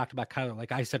know we talked about Kyler.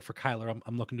 Like I said, for Kyler,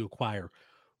 I'm looking to acquire.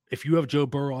 If you have Joe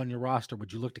Burrow on your roster,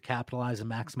 would you look to capitalize and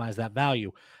maximize that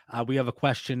value? We have a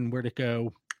question. Where'd it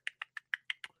go?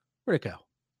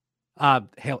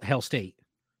 Hail State.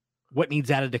 What needs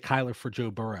added to Kyler for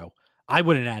Joe Burrow? I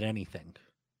wouldn't add anything.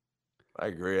 I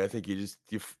agree. I think you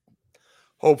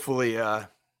hopefully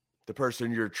the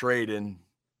person you're trading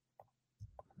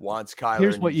wants Kyler.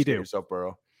 Here's what you do. Yourself,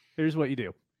 Burrow. Here's what you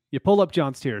do. You pull up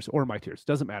John's tiers or my tiers.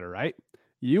 Doesn't matter, right?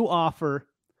 You offer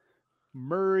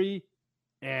Murray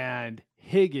and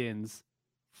Higgins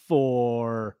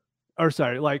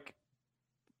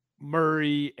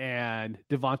Murray and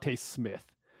Devontae Smith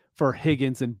for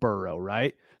Higgins and Burrow,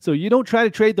 right? So you don't try to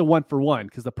trade the 1-for-1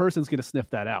 because the person's going to sniff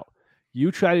that out.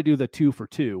 You try to do the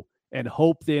 2-for-2 and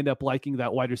hope they end up liking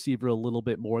that wide receiver a little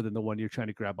bit more than the one you're trying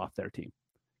to grab off their team.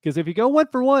 Because if you go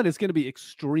 1-for-1, it's going to be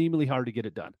extremely hard to get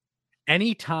it done.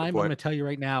 Anytime, I'm going to tell you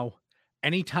right now,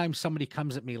 anytime somebody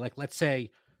comes at me, like let's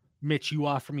say, Mitch, you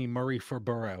offer me Murray for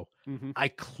Burrow, I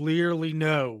clearly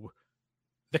know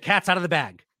the cat's out of the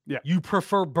bag. Yeah. You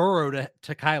prefer Burrow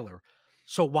to Kyler.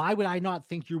 So why would I not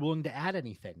think you're willing to add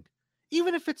anything?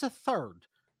 Even if it's a third,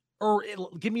 or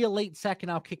give me a late second,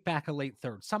 I'll kick back a late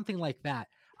third, something like that.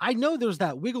 I know there's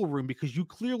that wiggle room because you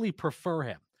clearly prefer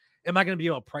him. Am I going to be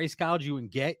able to price gouge you and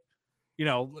get,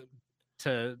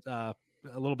 to a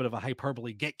little bit of a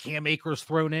hyperbole, get Cam Akers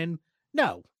thrown in?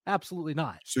 No, absolutely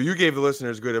not. So you gave the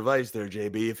listeners good advice there,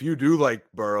 JB. If you do like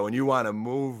Burrow and you want to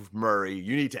move Murray,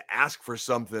 you need to ask for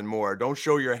something more. Don't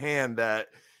show your hand that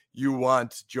you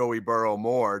want Joey Burrow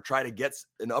more. Try to get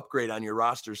an upgrade on your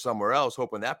roster somewhere else,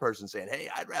 hoping that person's saying, hey,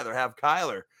 I'd rather have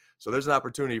Kyler. So there's an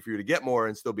opportunity for you to get more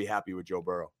and still be happy with Joe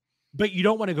Burrow. But you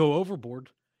don't want to go overboard.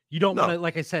 You don't No. want to,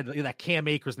 like I said, that Cam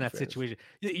Akers in that Fair. situation.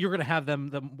 You're going to have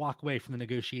them walk away from the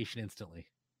negotiation instantly.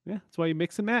 Yeah, that's why you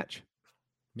mix and match.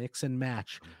 Mix and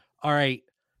match. All right.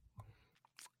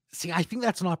 See, I think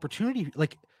that's an opportunity.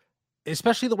 Like,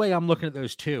 especially the way I'm looking at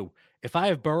those two. If I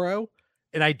have Burrow,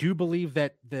 and I do believe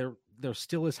that there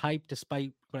still is hype,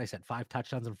 despite what I said, 5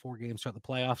 touchdowns in 4 games throughout the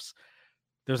playoffs.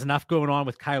 There's enough going on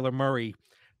with Kyler Murray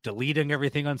deleting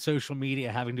everything on social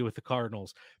media having to do with the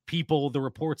Cardinals. The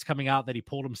reports coming out that he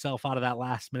pulled himself out of that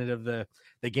last minute of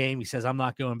the game. He says, I'm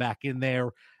not going back in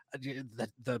there.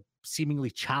 The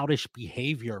seemingly childish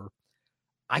behavior.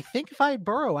 I think if I had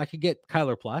Burrow, I could get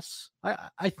Kyler plus.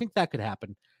 I think that could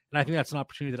happen. And I think that's an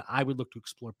opportunity that I would look to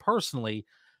explore personally,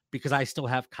 because I still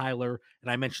have Kyler,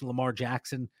 and I mentioned Lamar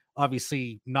Jackson,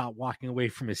 obviously not walking away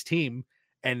from his team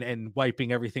and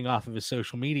wiping everything off of his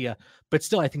social media. But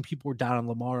still, I think people were down on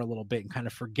Lamar a little bit and kind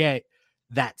of forget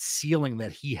that ceiling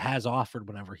that he has offered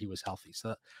whenever he was healthy.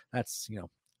 So that's,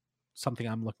 something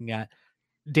I'm looking at.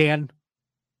 Dan,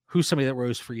 who's somebody that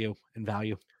rose for you in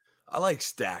value? I like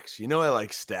stacks. I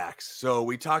like stacks. So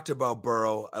we talked about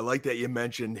Burrow. I like that you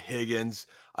mentioned Higgins.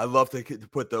 I love to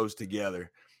put those together.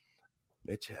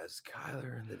 Mitch has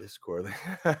Kyler in the Discord.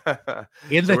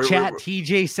 In the chat,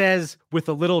 TJ says with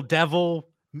a little devil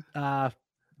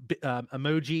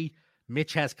emoji,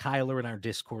 Mitch has Kyler in our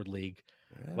Discord league.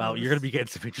 Well, you're going to be getting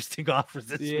some interesting offers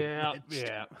this week.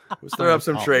 Yeah. We'll stir up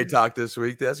some trade talk this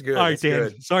week. That's good. All right, That's Dan.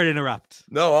 good. Sorry to interrupt.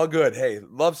 No, all good. Hey,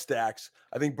 love stacks.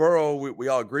 I think Burrow, we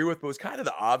all agree with, but it was kind of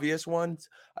the obvious ones.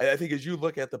 I think as you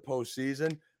look at the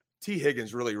postseason, T.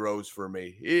 Higgins really rose for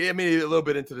me. I mean, a little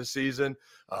bit into the season,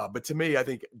 but to me, I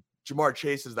think Jamar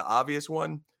Chase is the obvious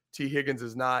one. T. Higgins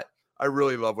is not. I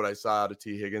really love what I saw out of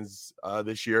T. Higgins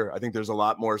this year. I think there's a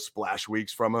lot more splash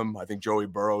weeks from him. I think Joey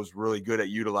Burrow's really good at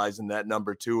utilizing that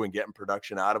number 2 and getting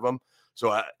production out of him.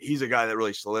 So he's a guy that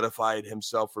really solidified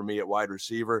himself for me at wide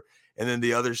receiver. And then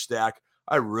the other stack,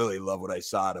 I really love what I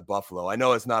saw out of Buffalo. I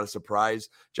know it's not a surprise.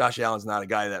 Josh Allen's not a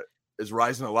guy that is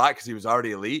rising a lot because he was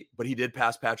already elite, but he did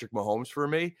pass Patrick Mahomes for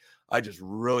me. I just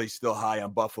really still high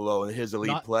on Buffalo and his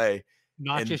elite play.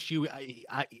 Not just you.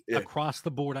 Across the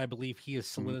board, I believe he has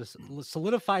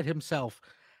solidified himself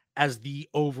as the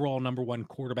overall number 1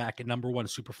 quarterback and number 1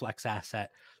 super flex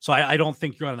asset. So I don't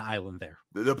think you're on an island there.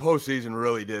 The postseason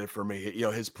really did it for me.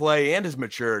 His play and his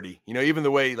maturity. Even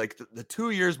the way, like the 2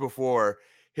 years before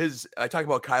I talk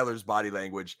about Kyler's body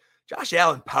language. Josh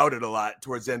Allen pouted a lot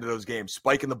towards the end of those games,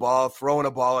 spiking the ball, throwing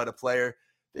a ball at a player.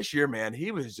 This year, man,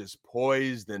 he was just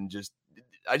poised and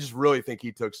I just really think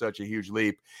he took such a huge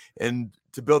leap. And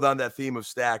to build on that theme of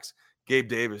stacks, Gabe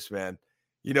Davis, man,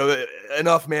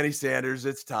 enough Manny Sanders.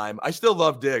 It's time. I still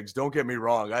love Diggs. Don't get me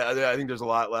wrong. I think there's a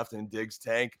lot left in Diggs'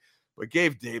 tank, but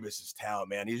Gabe Davis's talent,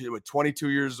 man, he's 22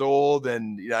 years old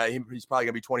and he's probably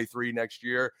gonna be 23 next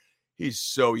year. He's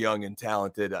so young and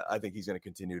talented. I think he's going to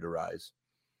continue to rise.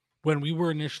 When we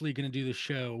were initially going to do the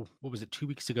show, what was it, 2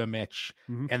 weeks ago, Mitch?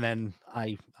 Mm-hmm. And then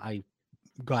I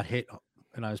got hit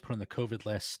and I was put on the COVID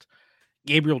list.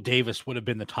 Gabriel Davis would have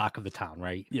been the talk of the town,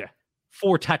 right? Yeah.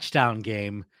 4 touchdown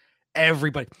game.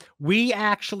 Everybody. We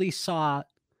actually saw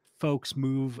folks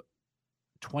move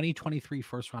 2023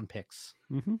 first round picks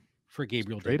for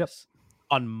Gabriel Davis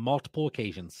on multiple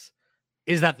occasions.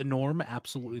 Is that the norm?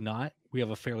 Absolutely not. We have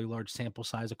a fairly large sample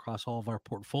size across all of our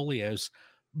portfolios,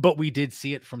 but we did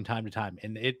see it from time to time,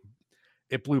 and it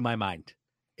blew my mind.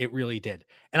 It really did.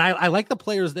 And I like the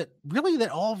players that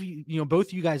all of you, both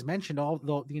of you guys mentioned,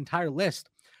 all the entire list.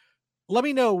 Let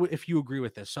me know if you agree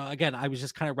with this. So again, I was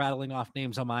just kind of rattling off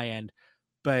names on my end,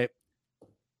 but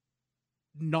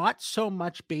not so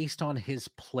much based on his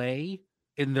play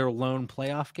in their lone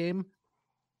playoff game,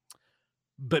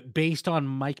 but based on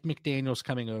Mike McDaniels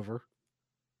coming over,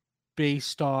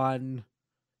 based on,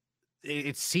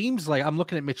 it seems like, I'm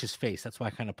looking at Mitch's face. That's why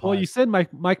I kind of paused. Well, you said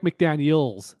Mike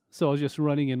McDaniels, so I was just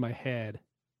running in my head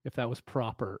if that was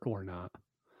proper or not.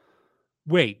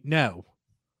 Wait, no.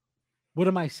 What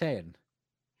am I saying?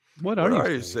 What are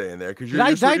you saying there? Because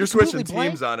you're switching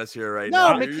teams on us here right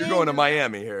now. You're going to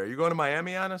Miami here. You're going to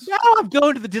Miami on us? No, I'm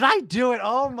going to did I do it?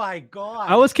 Oh my God.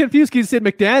 I was confused because you said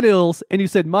McDaniels and you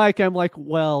said Mike. I'm like,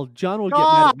 well, John will get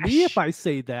mad at me if I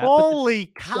say that. Holy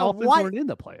cow. Dolphins weren't in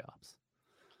the playoffs.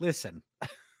 Listen.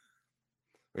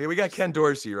 We got Ken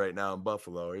Dorsey right now in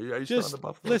Buffalo. Are you still on the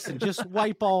Buffalo? Listen, just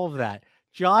wipe all of that.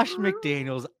 Josh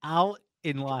McDaniels out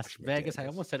in Las Vegas. I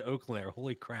almost said Oakland there.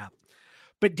 Holy crap.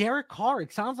 But Derek Carr,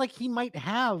 it sounds like he might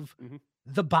have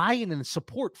the buy-in and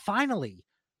support finally.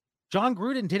 John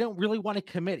Gruden didn't really want to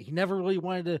commit. He never really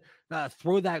wanted to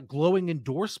throw that glowing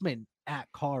endorsement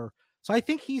at Carr. So I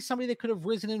think he's somebody that could have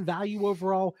risen in value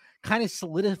overall, kind of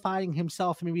solidifying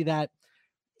himself. Maybe that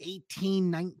 18,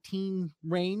 19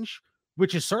 range,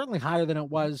 which is certainly higher than it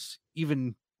was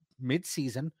even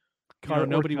mid-season. Carr or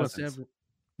Nobody wants to Cousins? ever.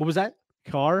 What was that?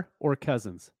 Carr or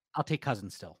Cousins? I'll take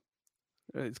Cousins still.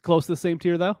 It's close to the same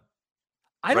tier, though.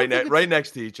 I don't think Right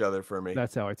next to each other for me.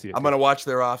 That's how I see it. I'm going to watch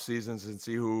their off seasons and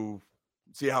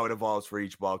see how it evolves for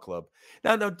each ball club.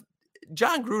 Now,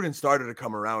 John Gruden started to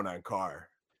come around on Carr.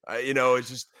 It's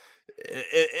just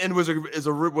and was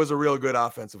a real good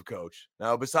offensive coach.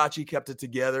 Now, Bisaccia kept it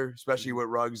together, especially with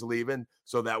Ruggs leaving,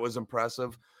 so that was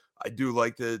impressive. I do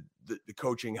like the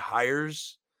coaching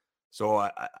hires. So,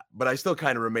 but I still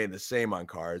kind of remain the same on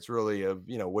Carr. It's really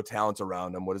what talent's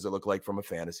around him. What does it look like from a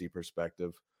fantasy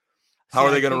perspective? How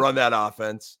are they going to run that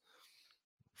offense?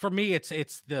 For me, it's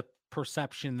the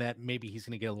perception that maybe he's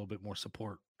going to get a little bit more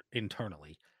support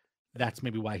internally. That's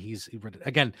maybe why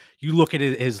again, you look at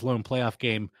his lone playoff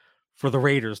game for the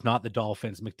Raiders, not the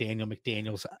Dolphins.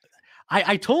 McDaniels.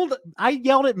 I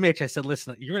yelled at Mitch. I said,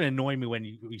 listen, you're going to annoy me when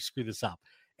you screw this up.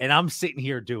 And I'm sitting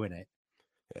here doing it.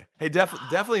 Hey,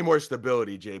 definitely more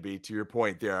stability, JB, to your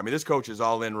point there. I mean, this coach is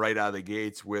all in right out of the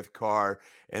gates with Carr,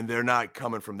 and they're not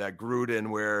coming from that Gruden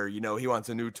where, he wants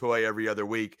a new toy every other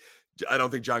week. I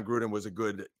don't think John Gruden was a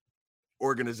good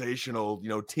organizational,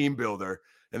 team builder,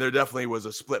 and there definitely was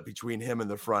a split between him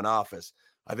and the front office.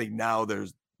 I think now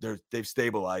they've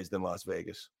stabilized in Las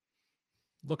Vegas.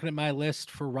 Looking at my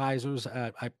list for risers,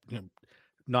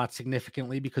 not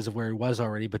significantly because of where he was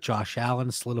already, but Josh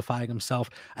Allen solidifying himself.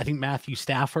 I think Matthew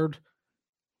Stafford,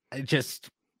 just,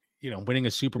 winning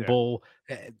a Super Bowl.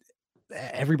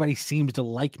 Everybody seems to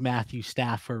like Matthew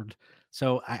Stafford.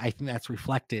 So I think that's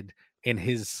reflected in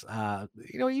his,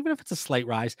 even if it's a slight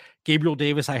rise. Gabriel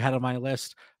Davis, I had on my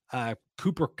list.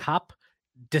 Cooper Kupp,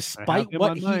 despite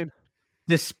what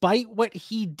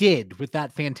he did with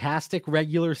that fantastic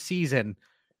regular season,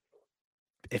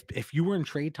 if you were in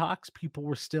trade talks, people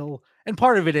were still, and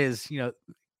part of it is, he's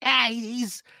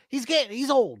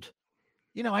old.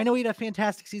 I know he had a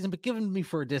fantastic season, but give him me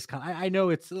for a discount. I know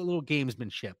it's a little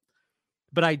gamesmanship,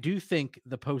 but I do think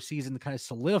the postseason kind of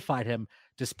solidified him,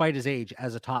 despite his age,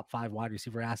 as a top 5 wide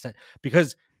receiver asset.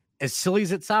 Because as silly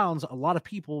as it sounds, a lot of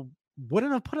people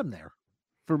wouldn't have put him there.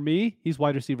 For me, he's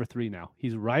wide receiver 3 now.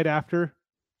 He's right after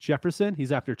Jefferson.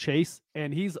 He's after Chase,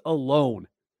 and he's alone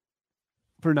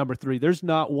for number 3. There's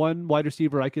not one wide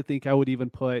receiver I could think I would even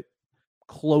put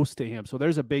close to him. So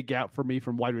there's a big gap for me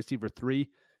from wide receiver 3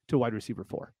 to wide receiver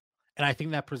 4. And I think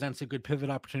that presents a good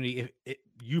pivot opportunity. If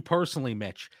you personally,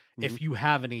 Mitch, if you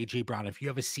have an AJ Brown, if you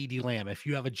have a CeeDee Lamb, if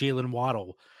you have a Jalen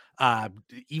Waddle,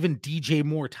 even DJ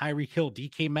Moore, Tyreek Hill,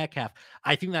 DK Metcalf,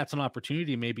 I think that's an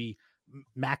opportunity to maybe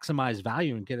maximize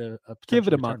value and get a Give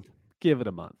it a return. month. Give it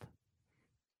a month.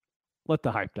 Let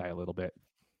the hype die a little bit.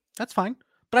 That's fine.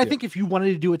 But I think if you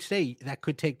wanted to do it today, that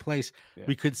could take place. Yeah.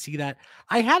 We could see that.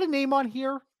 I had a name on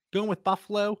here going with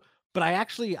Buffalo, but I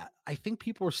think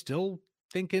people are still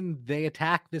thinking they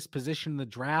attack this position in the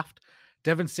draft.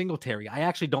 Devin Singletary. I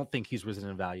actually don't think he's risen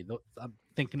in value. I'm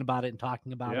thinking about it and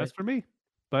talking about it. That's for me,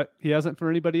 but he hasn't for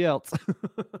anybody else.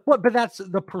 But that's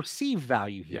the perceived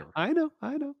value here. Yeah, I know.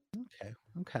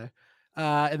 Okay.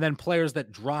 And then players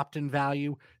that dropped in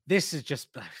value. This is just...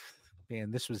 Man,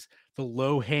 this was the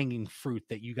low-hanging fruit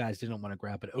that you guys didn't want to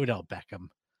grab, but Odell Beckham.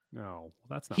 No,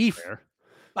 that's not fair.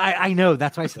 I know.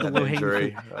 That's why I said the low-hanging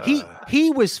fruit.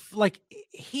 He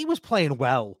was playing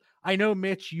well. I know,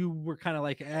 Mitch, you were kind of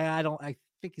like, I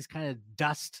think he's kind of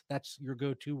dust. That's your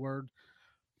go-to word.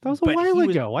 That was a while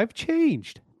ago. I've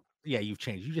changed. Yeah, you've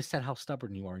changed. You just said how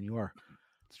stubborn you are, and you are.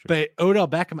 But Odell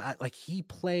Beckham, he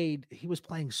was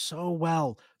playing so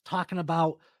well, talking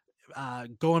about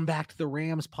going back to the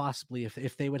Rams possibly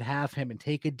if they would have him and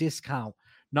take a discount,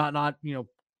 not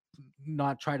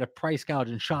try to price gouge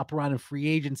and shop around in free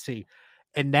agency.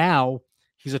 And now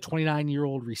he's a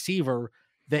 29-year-old receiver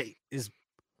that is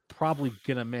probably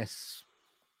gonna miss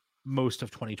most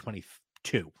of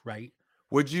 2022, right?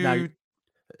 Would you? I'm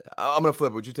gonna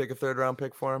flip. Would you take a 3rd-round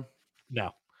pick for him?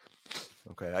 No.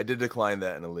 Okay, I did decline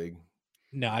that in the league.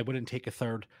 No, I wouldn't take a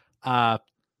 3rd.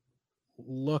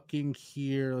 Looking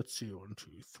here, let's see, 1, 2,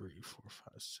 3, 4,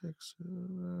 5, 6.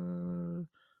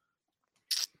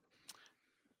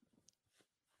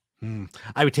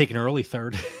 I would take an early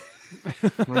 3rd.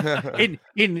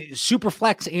 in super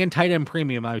flex and tight end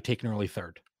premium, I would take an early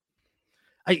 3rd.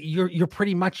 You're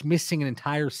pretty much missing an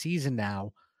entire season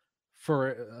now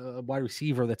for a wide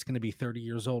receiver that's going to be 30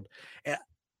 years old.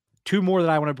 2 more that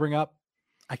I want to bring up.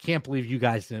 I can't believe you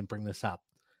guys didn't bring this up.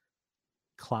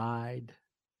 Clyde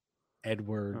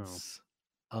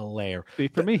Edwards-Helaire. See,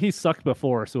 for me, he sucked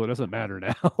before, so it doesn't matter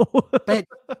now. but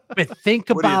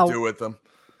think about what do you do with them?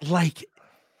 Like,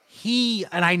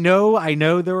 And I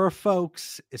know there are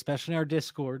folks, especially in our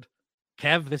Discord,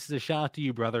 Kev, this is a shout out to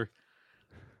you, brother,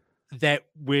 that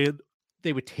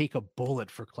they would take a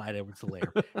bullet for Clyde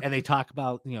Edwards-Helaire. And they talk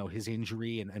about, his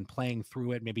injury and playing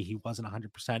through it. Maybe he wasn't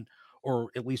 100%, or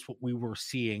at least what we were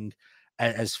seeing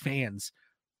as fans,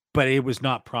 but it was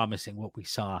not promising what we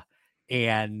saw.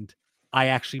 And I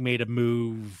actually made a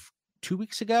move 2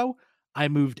 weeks ago. I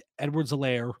moved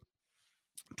Edwards-Helaire,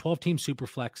 12-team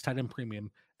Superflex, tight end premium,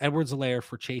 Edwards-Helaire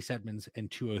for Chase Edmonds and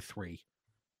 203.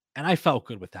 And I felt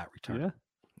good with that return. Yeah.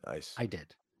 Nice. I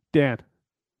did. Dan,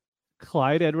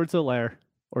 Clyde Edwards-Helaire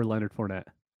or Leonard Fournette?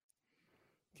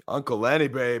 Uncle Lenny,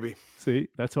 baby. See,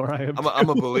 that's where I am. I'm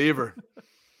a believer.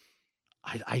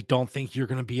 I don't think you're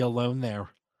going to be alone there.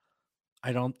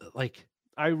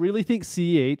 I really think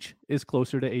CEH is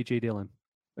closer to AJ Dillon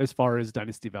as far as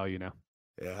dynasty value now.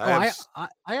 Yeah,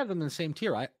 I have them in the same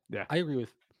tier. I agree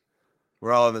with.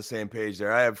 We're all on the same page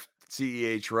there. I have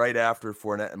CEH right after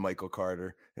Fournette and Michael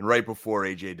Carter, and right before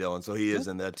AJ Dillon. So he is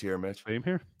in that tier, Mitch. Same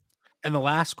here. And the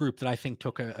last group that I think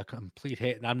took a complete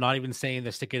hit, and I'm not even saying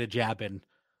this to get a jab in,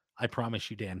 I promise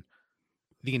you, Dan,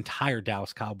 the entire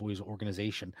Dallas Cowboys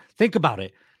organization. Think about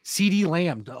it. CeeDee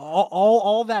Lamb,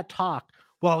 all that talk.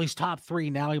 Well, he's top 3.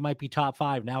 Now he might be top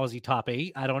 5. Now is he top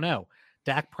 8? I don't know.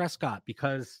 Dak Prescott,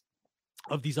 because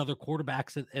of these other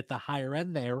quarterbacks at the higher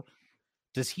end there,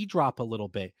 does he drop a little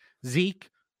bit? Zeke,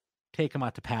 take him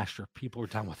out to pasture. People are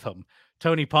done with him.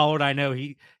 Tony Pollard, I know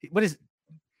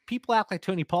people act like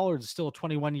Tony Pollard is still a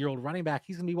 21-year-old running back.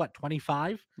 He's going to be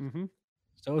 25? Mm-hmm.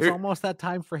 So it's almost that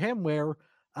time for him where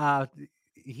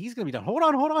he's going to be done. Hold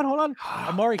on.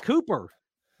 Amari Cooper,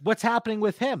 what's happening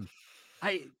with him?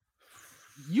 I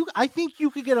think you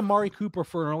could get Amari Cooper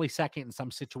for an early second in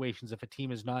some situations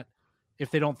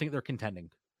if they don't think they're contending.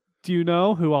 Do you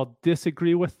know who I'll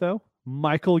disagree with, though?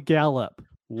 Michael Gallup.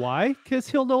 Why? Because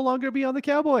he'll no longer be on the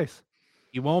Cowboys.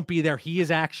 He won't be there. He is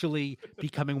actually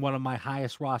becoming one of my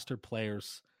highest rostered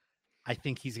players. I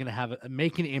think he's going to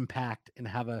make an impact and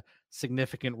have a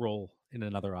significant role in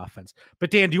another offense.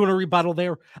 But Dan, do you want to rebuttal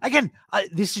there? Again,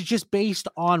 this is just based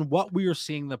on what we are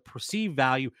seeing, the perceived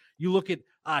value. You look at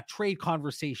trade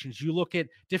conversations. You look at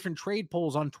different trade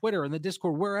polls on Twitter and the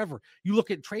Discord, wherever. You look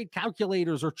at trade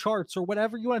calculators or charts or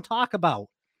whatever you want to talk about.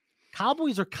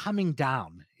 Cowboys are coming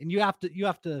down, and you have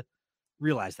to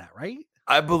realize that, right?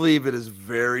 I believe it is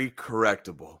very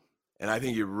correctable. And I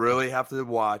think you really have to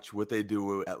watch what they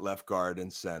do at left guard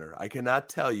and center. I cannot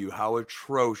tell you how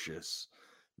atrocious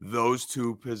those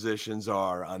two positions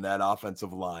are on that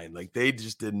offensive line. Like, they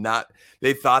just did not,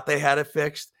 they thought they had it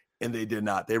fixed, and they did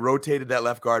not. They rotated that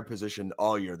left guard position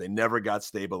all year. They never got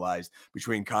stabilized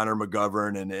between Connor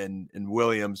McGovern and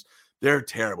Williams. They're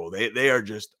terrible. They are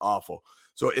just awful.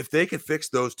 So if they could fix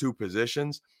those two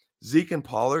positions, Zeke and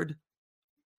Pollard,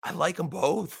 I like them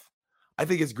both. I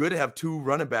think it's good to have two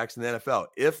running backs in the NFL.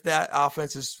 If that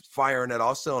offense is firing at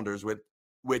all cylinders,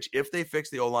 which if they fix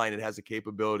the O-line, it has the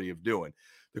capability of doing.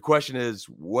 The question is,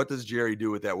 what does Jerry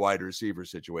do with that wide receiver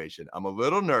situation? I'm a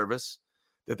little nervous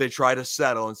that they try to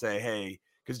settle and say, hey,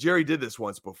 because Jerry did this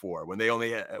once before when they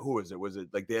only had, who was it? Was it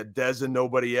like they had Dez and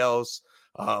nobody else?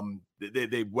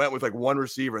 They went with like one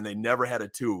receiver and they never had a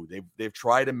two. They've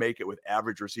tried to make it with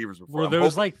average receivers before. Were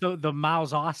those like the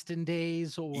Miles Austin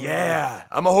days? Or yeah,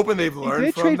 I'm hoping they've learned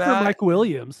did from trade that. for Mike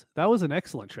Williams. That was an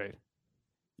excellent trade.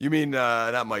 You mean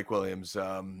not Mike Williams?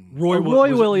 Roy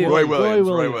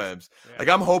Williams. Yeah. Like,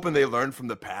 I'm hoping they learned from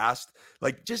the past.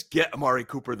 Like, just get Amari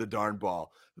Cooper the darn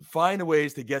ball. Find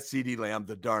ways to get CeeDee Lamb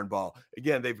the darn ball.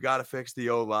 Again, they've got to fix the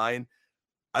O-line.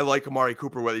 I like Amari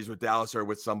Cooper, whether he's with Dallas or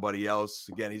with somebody else.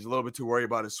 Again, he's a little bit too worried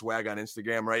about his swag on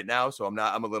Instagram right now, so I'm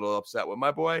a little upset with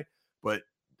my boy. But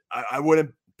I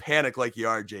wouldn't panic like you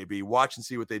are, JB. Watch and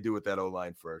see what they do with that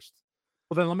O-line first.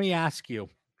 Well, then let me ask you.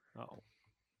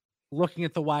 Looking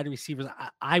at the wide receivers,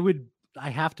 I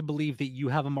have to believe that you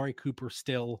have Amari Cooper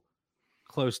still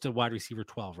close to wide receiver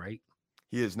 12, right?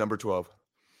 He is number 12.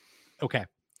 Okay.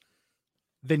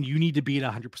 Then you need to be at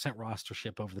 100%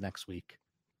 rostership over the next week,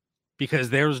 because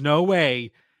there's no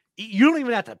way you don't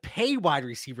even have to pay wide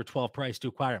receiver 12 price to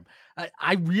acquire him.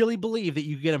 I really believe that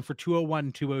you get him for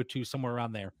 201, 202, somewhere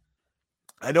around there.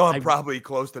 I know I'm probably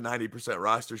close to 90%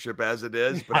 rostership as it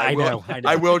is, but I know.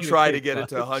 will try to get it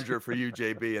to 100 for you,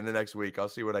 JB, in the next week. I'll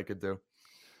see what I could do.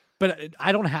 But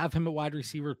I don't have him at wide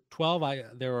receiver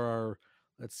 12. There are,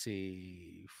 let's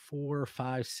see, 4,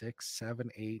 5, 6, 7,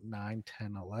 8, 9,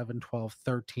 10, 11, 12,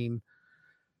 13.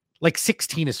 Like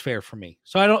 16 is fair for me.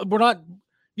 So we're not,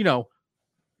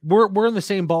 we're in the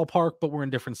same ballpark, but we're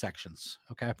in different sections.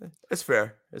 Okay. It's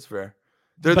fair. It's fair.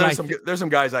 There's some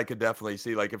guys I could definitely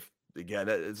see. Like, if, again,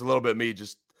 it's a little bit me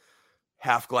just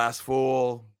half glass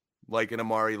full, liking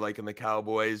Amari, liking the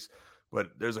Cowboys, but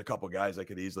there's a couple guys I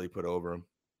could easily put over him.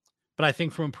 But I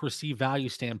think from a perceived value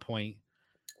standpoint,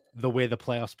 the way the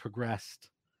playoffs progressed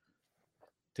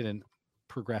didn't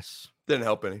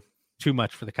help any too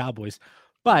much for the Cowboys,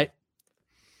 but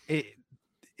it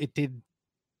did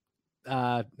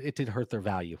hurt their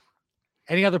value.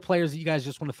 Any other players that you guys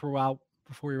just want to throw out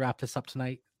before we wrap this up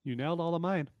tonight? You nailed all of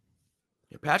mine.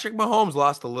 Yeah, Patrick Mahomes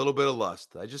lost a little bit of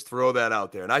lust. I just throw that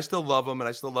out there, and I still love him, and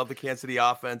I still love the Kansas City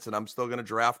offense, and I'm still going to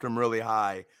draft him really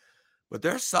high. But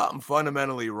there's something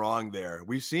fundamentally wrong there.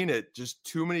 We've seen it just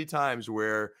too many times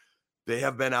where they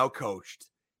have been outcoached,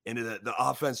 and the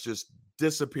offense just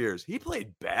disappears. He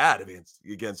played bad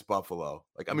against Buffalo.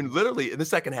 Like, I mean, literally in the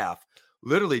second half,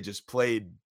 literally just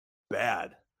played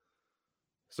bad.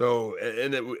 So,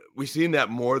 and we've seen that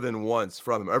more than once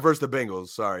from him. Or versus the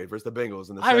Bengals,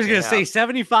 in the I was going to second say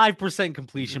half. 75%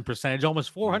 completion percentage,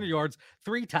 almost 400 yards,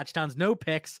 3 touchdowns, no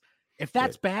picks. If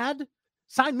that's bad,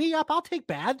 sign me up. I'll take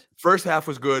bad. First half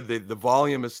was good. The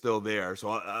volume is still there. So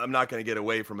I'm not going to get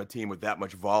away from a team with that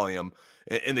much volume.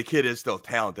 And the kid is still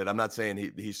talented. I'm not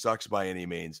saying he sucks by any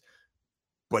means,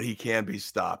 but he can be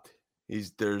stopped.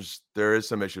 There is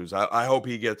some issues. I hope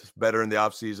he gets better in the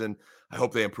offseason. I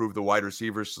hope they improve the wide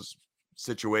receiver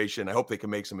situation. I hope they can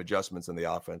make some adjustments in the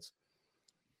offense.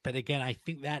 But again, I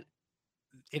think that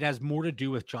it has more to do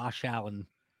with Josh Allen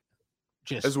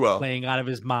just as well playing out of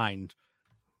his mind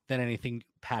than anything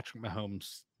Patrick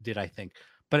Mahomes did, I think.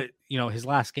 But, his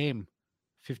last game,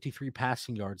 53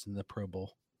 passing yards in the Pro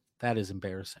Bowl. That is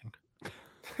embarrassing.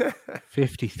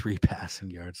 53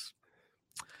 passing yards.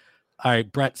 All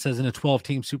right, Brett says in a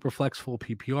 12-team Superflex full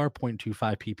PPR, 0.25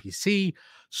 PPC,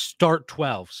 start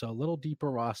 12. So a little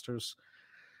deeper rosters.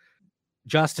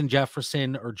 Justin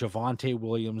Jefferson or Javonte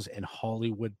Williams and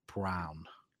Hollywood Brown.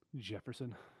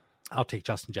 Jefferson. I'll take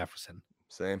Justin Jefferson.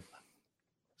 Same.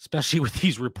 Especially with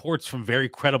these reports from very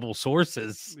credible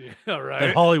sources. Yeah, right.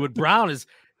 That Hollywood Brown is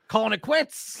calling it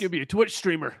quits. It's going to be a Twitch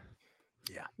streamer.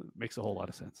 Yeah. Makes a whole lot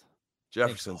of sense.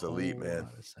 Jefferson's elite, man.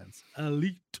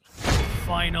 Elite.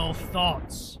 Final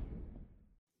thoughts.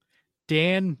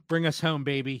 Dan, bring us home,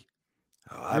 baby.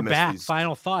 You're back.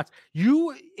 Final thoughts.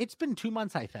 It's been 2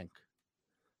 months, I think.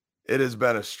 It has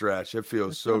been a stretch. It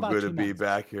feels so good to be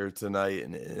back here tonight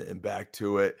and back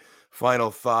to it.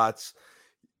 Final thoughts.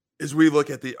 As we look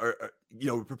at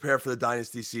we prepare for the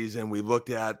dynasty season, we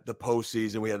looked at the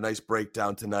postseason. We had a nice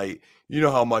breakdown tonight. You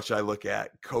know how much I look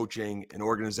at coaching and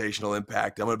organizational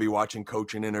impact. I'm going to be watching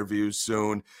coaching interviews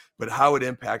soon, but how it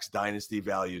impacts dynasty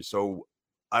value. So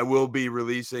I will be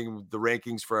releasing the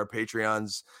rankings for our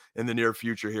Patreons in the near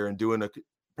future here and doing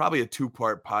probably a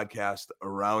 2-part podcast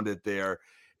around it there.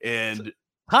 And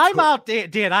time out,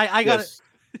 Dan. I got it.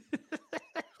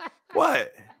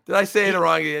 What? Did I say it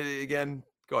wrong again?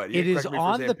 Go ahead. It is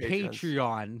on the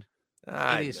Patreon.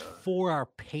 It is for our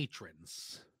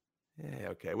patrons. Yeah,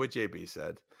 okay. What JB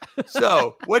said.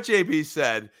 So what JB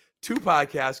said, 2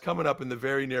 podcasts coming up in the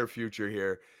very near future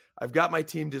here. I've got my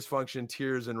team dysfunction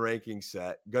tiers and rankings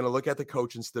set. Going to look at the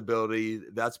coaching stability.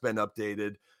 That's been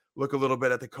updated. Look a little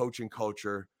bit at the coaching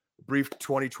culture. Brief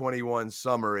 2021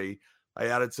 summary. I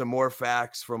added some more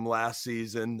facts from last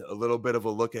season, a little bit of a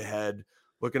look ahead,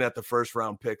 looking at the first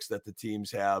round picks that the teams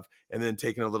have, and then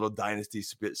taking a little dynasty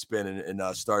spin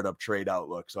and startup trade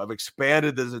outlook. So I've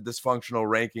expanded the dysfunctional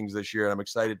rankings this year, and I'm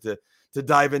excited to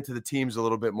dive into the teams a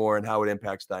little bit more and how it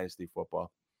impacts dynasty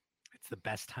football. It's the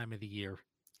best time of the year.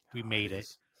 We made it.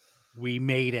 We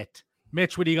made it.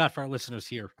 Mitch, what do you got for our listeners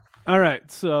here? All right.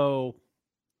 So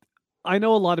I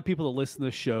know a lot of people that listen to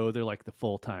the show, they're like the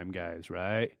full-time guys,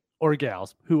 right? Or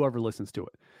gals, whoever listens to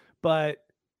it. But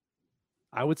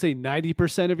I would say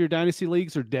 90% of your dynasty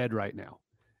leagues are dead right now.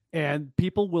 And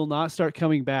people will not start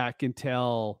coming back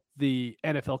until the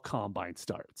NFL Combine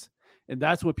starts. And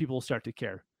that's what people will start to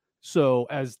care. So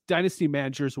as dynasty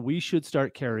managers, we should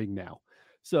start caring now.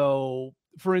 So,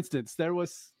 for instance,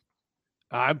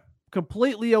 I'm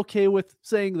completely okay with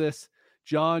saying this.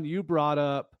 John, you brought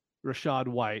up Rachaad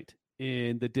White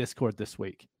in the Discord this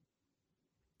week.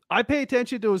 I pay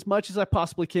attention to as much as I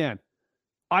possibly can.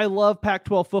 I love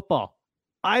Pac-12 football.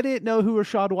 I didn't know who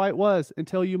Rachaad White was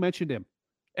until you mentioned him.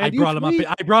 And I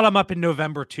brought him up in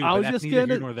November too. But that's neither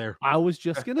here nor there. I was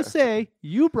just gonna say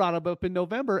you brought him up in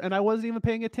November, and I wasn't even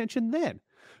paying attention then.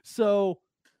 So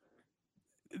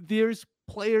there's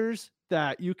players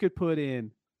that you could put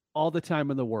in all the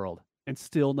time in the world and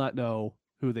still not know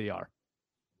who they are.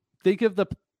 Think of the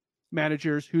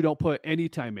managers who don't put any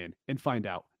time in and find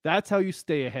out. That's how you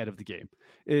stay ahead of the game,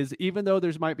 is even though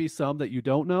there's might be some that you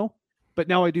don't know, but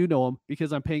now I do know them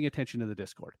because I'm paying attention to the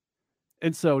Discord.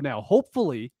 And so now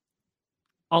hopefully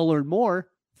I'll learn more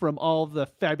from all the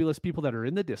fabulous people that are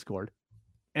in the Discord,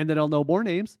 and then I'll know more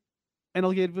names, and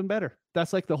I'll get even better.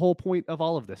 That's like the whole point of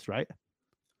all of this, right?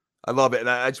 I love it. And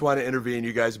I just want to intervene.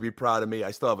 You guys would be proud of me. I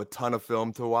still have a ton of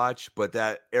film to watch, but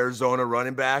that Arizona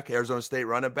State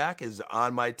running back is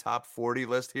on my top 40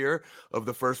 list here of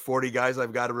the first 40 guys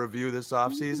I've got to review this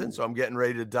offseason. So I'm getting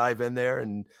ready to dive in there.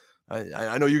 And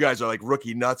I know you guys are like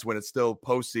rookie nuts when it's still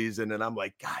postseason. And I'm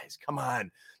like, guys, come on.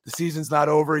 The season's not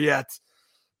over yet.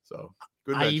 So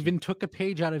good. I even took a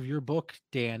page out of your book,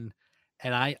 Dan,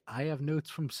 and I have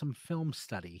notes from some film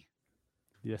study.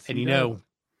 Yes. And you know,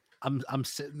 I'm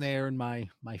sitting there in my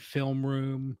film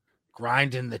room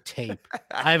grinding the tape.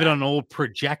 I have it on an old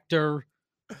projector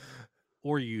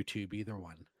or YouTube, either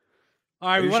one. All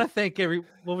right, we want to thank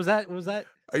what was that? What was that?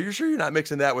 Are you sure you're not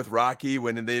mixing that with Rocky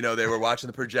when they were watching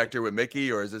the projector with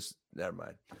Mickey, or is this? Never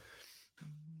mind.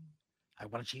 I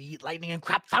wanted you to eat lightning and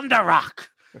crap thunder rock.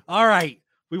 All right.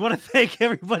 We want to thank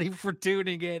everybody for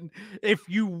tuning in. If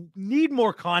you need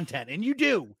more content, and you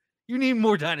do, you need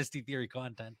more Dynasty Theory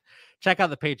content, check out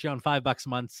the Patreon, $5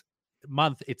 a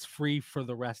month. It's free for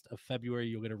the rest of February.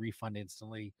 You'll get a refund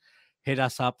instantly. Hit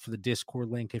us up for the Discord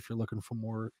link if you're looking for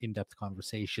more in-depth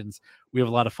conversations. We have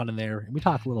a lot of fun in there, and we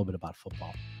talk a little bit about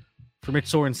football. For Mitch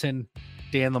Sorensen,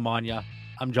 Dan Lamagna,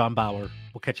 I'm John Bauer.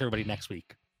 We'll catch everybody next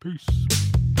week. Peace.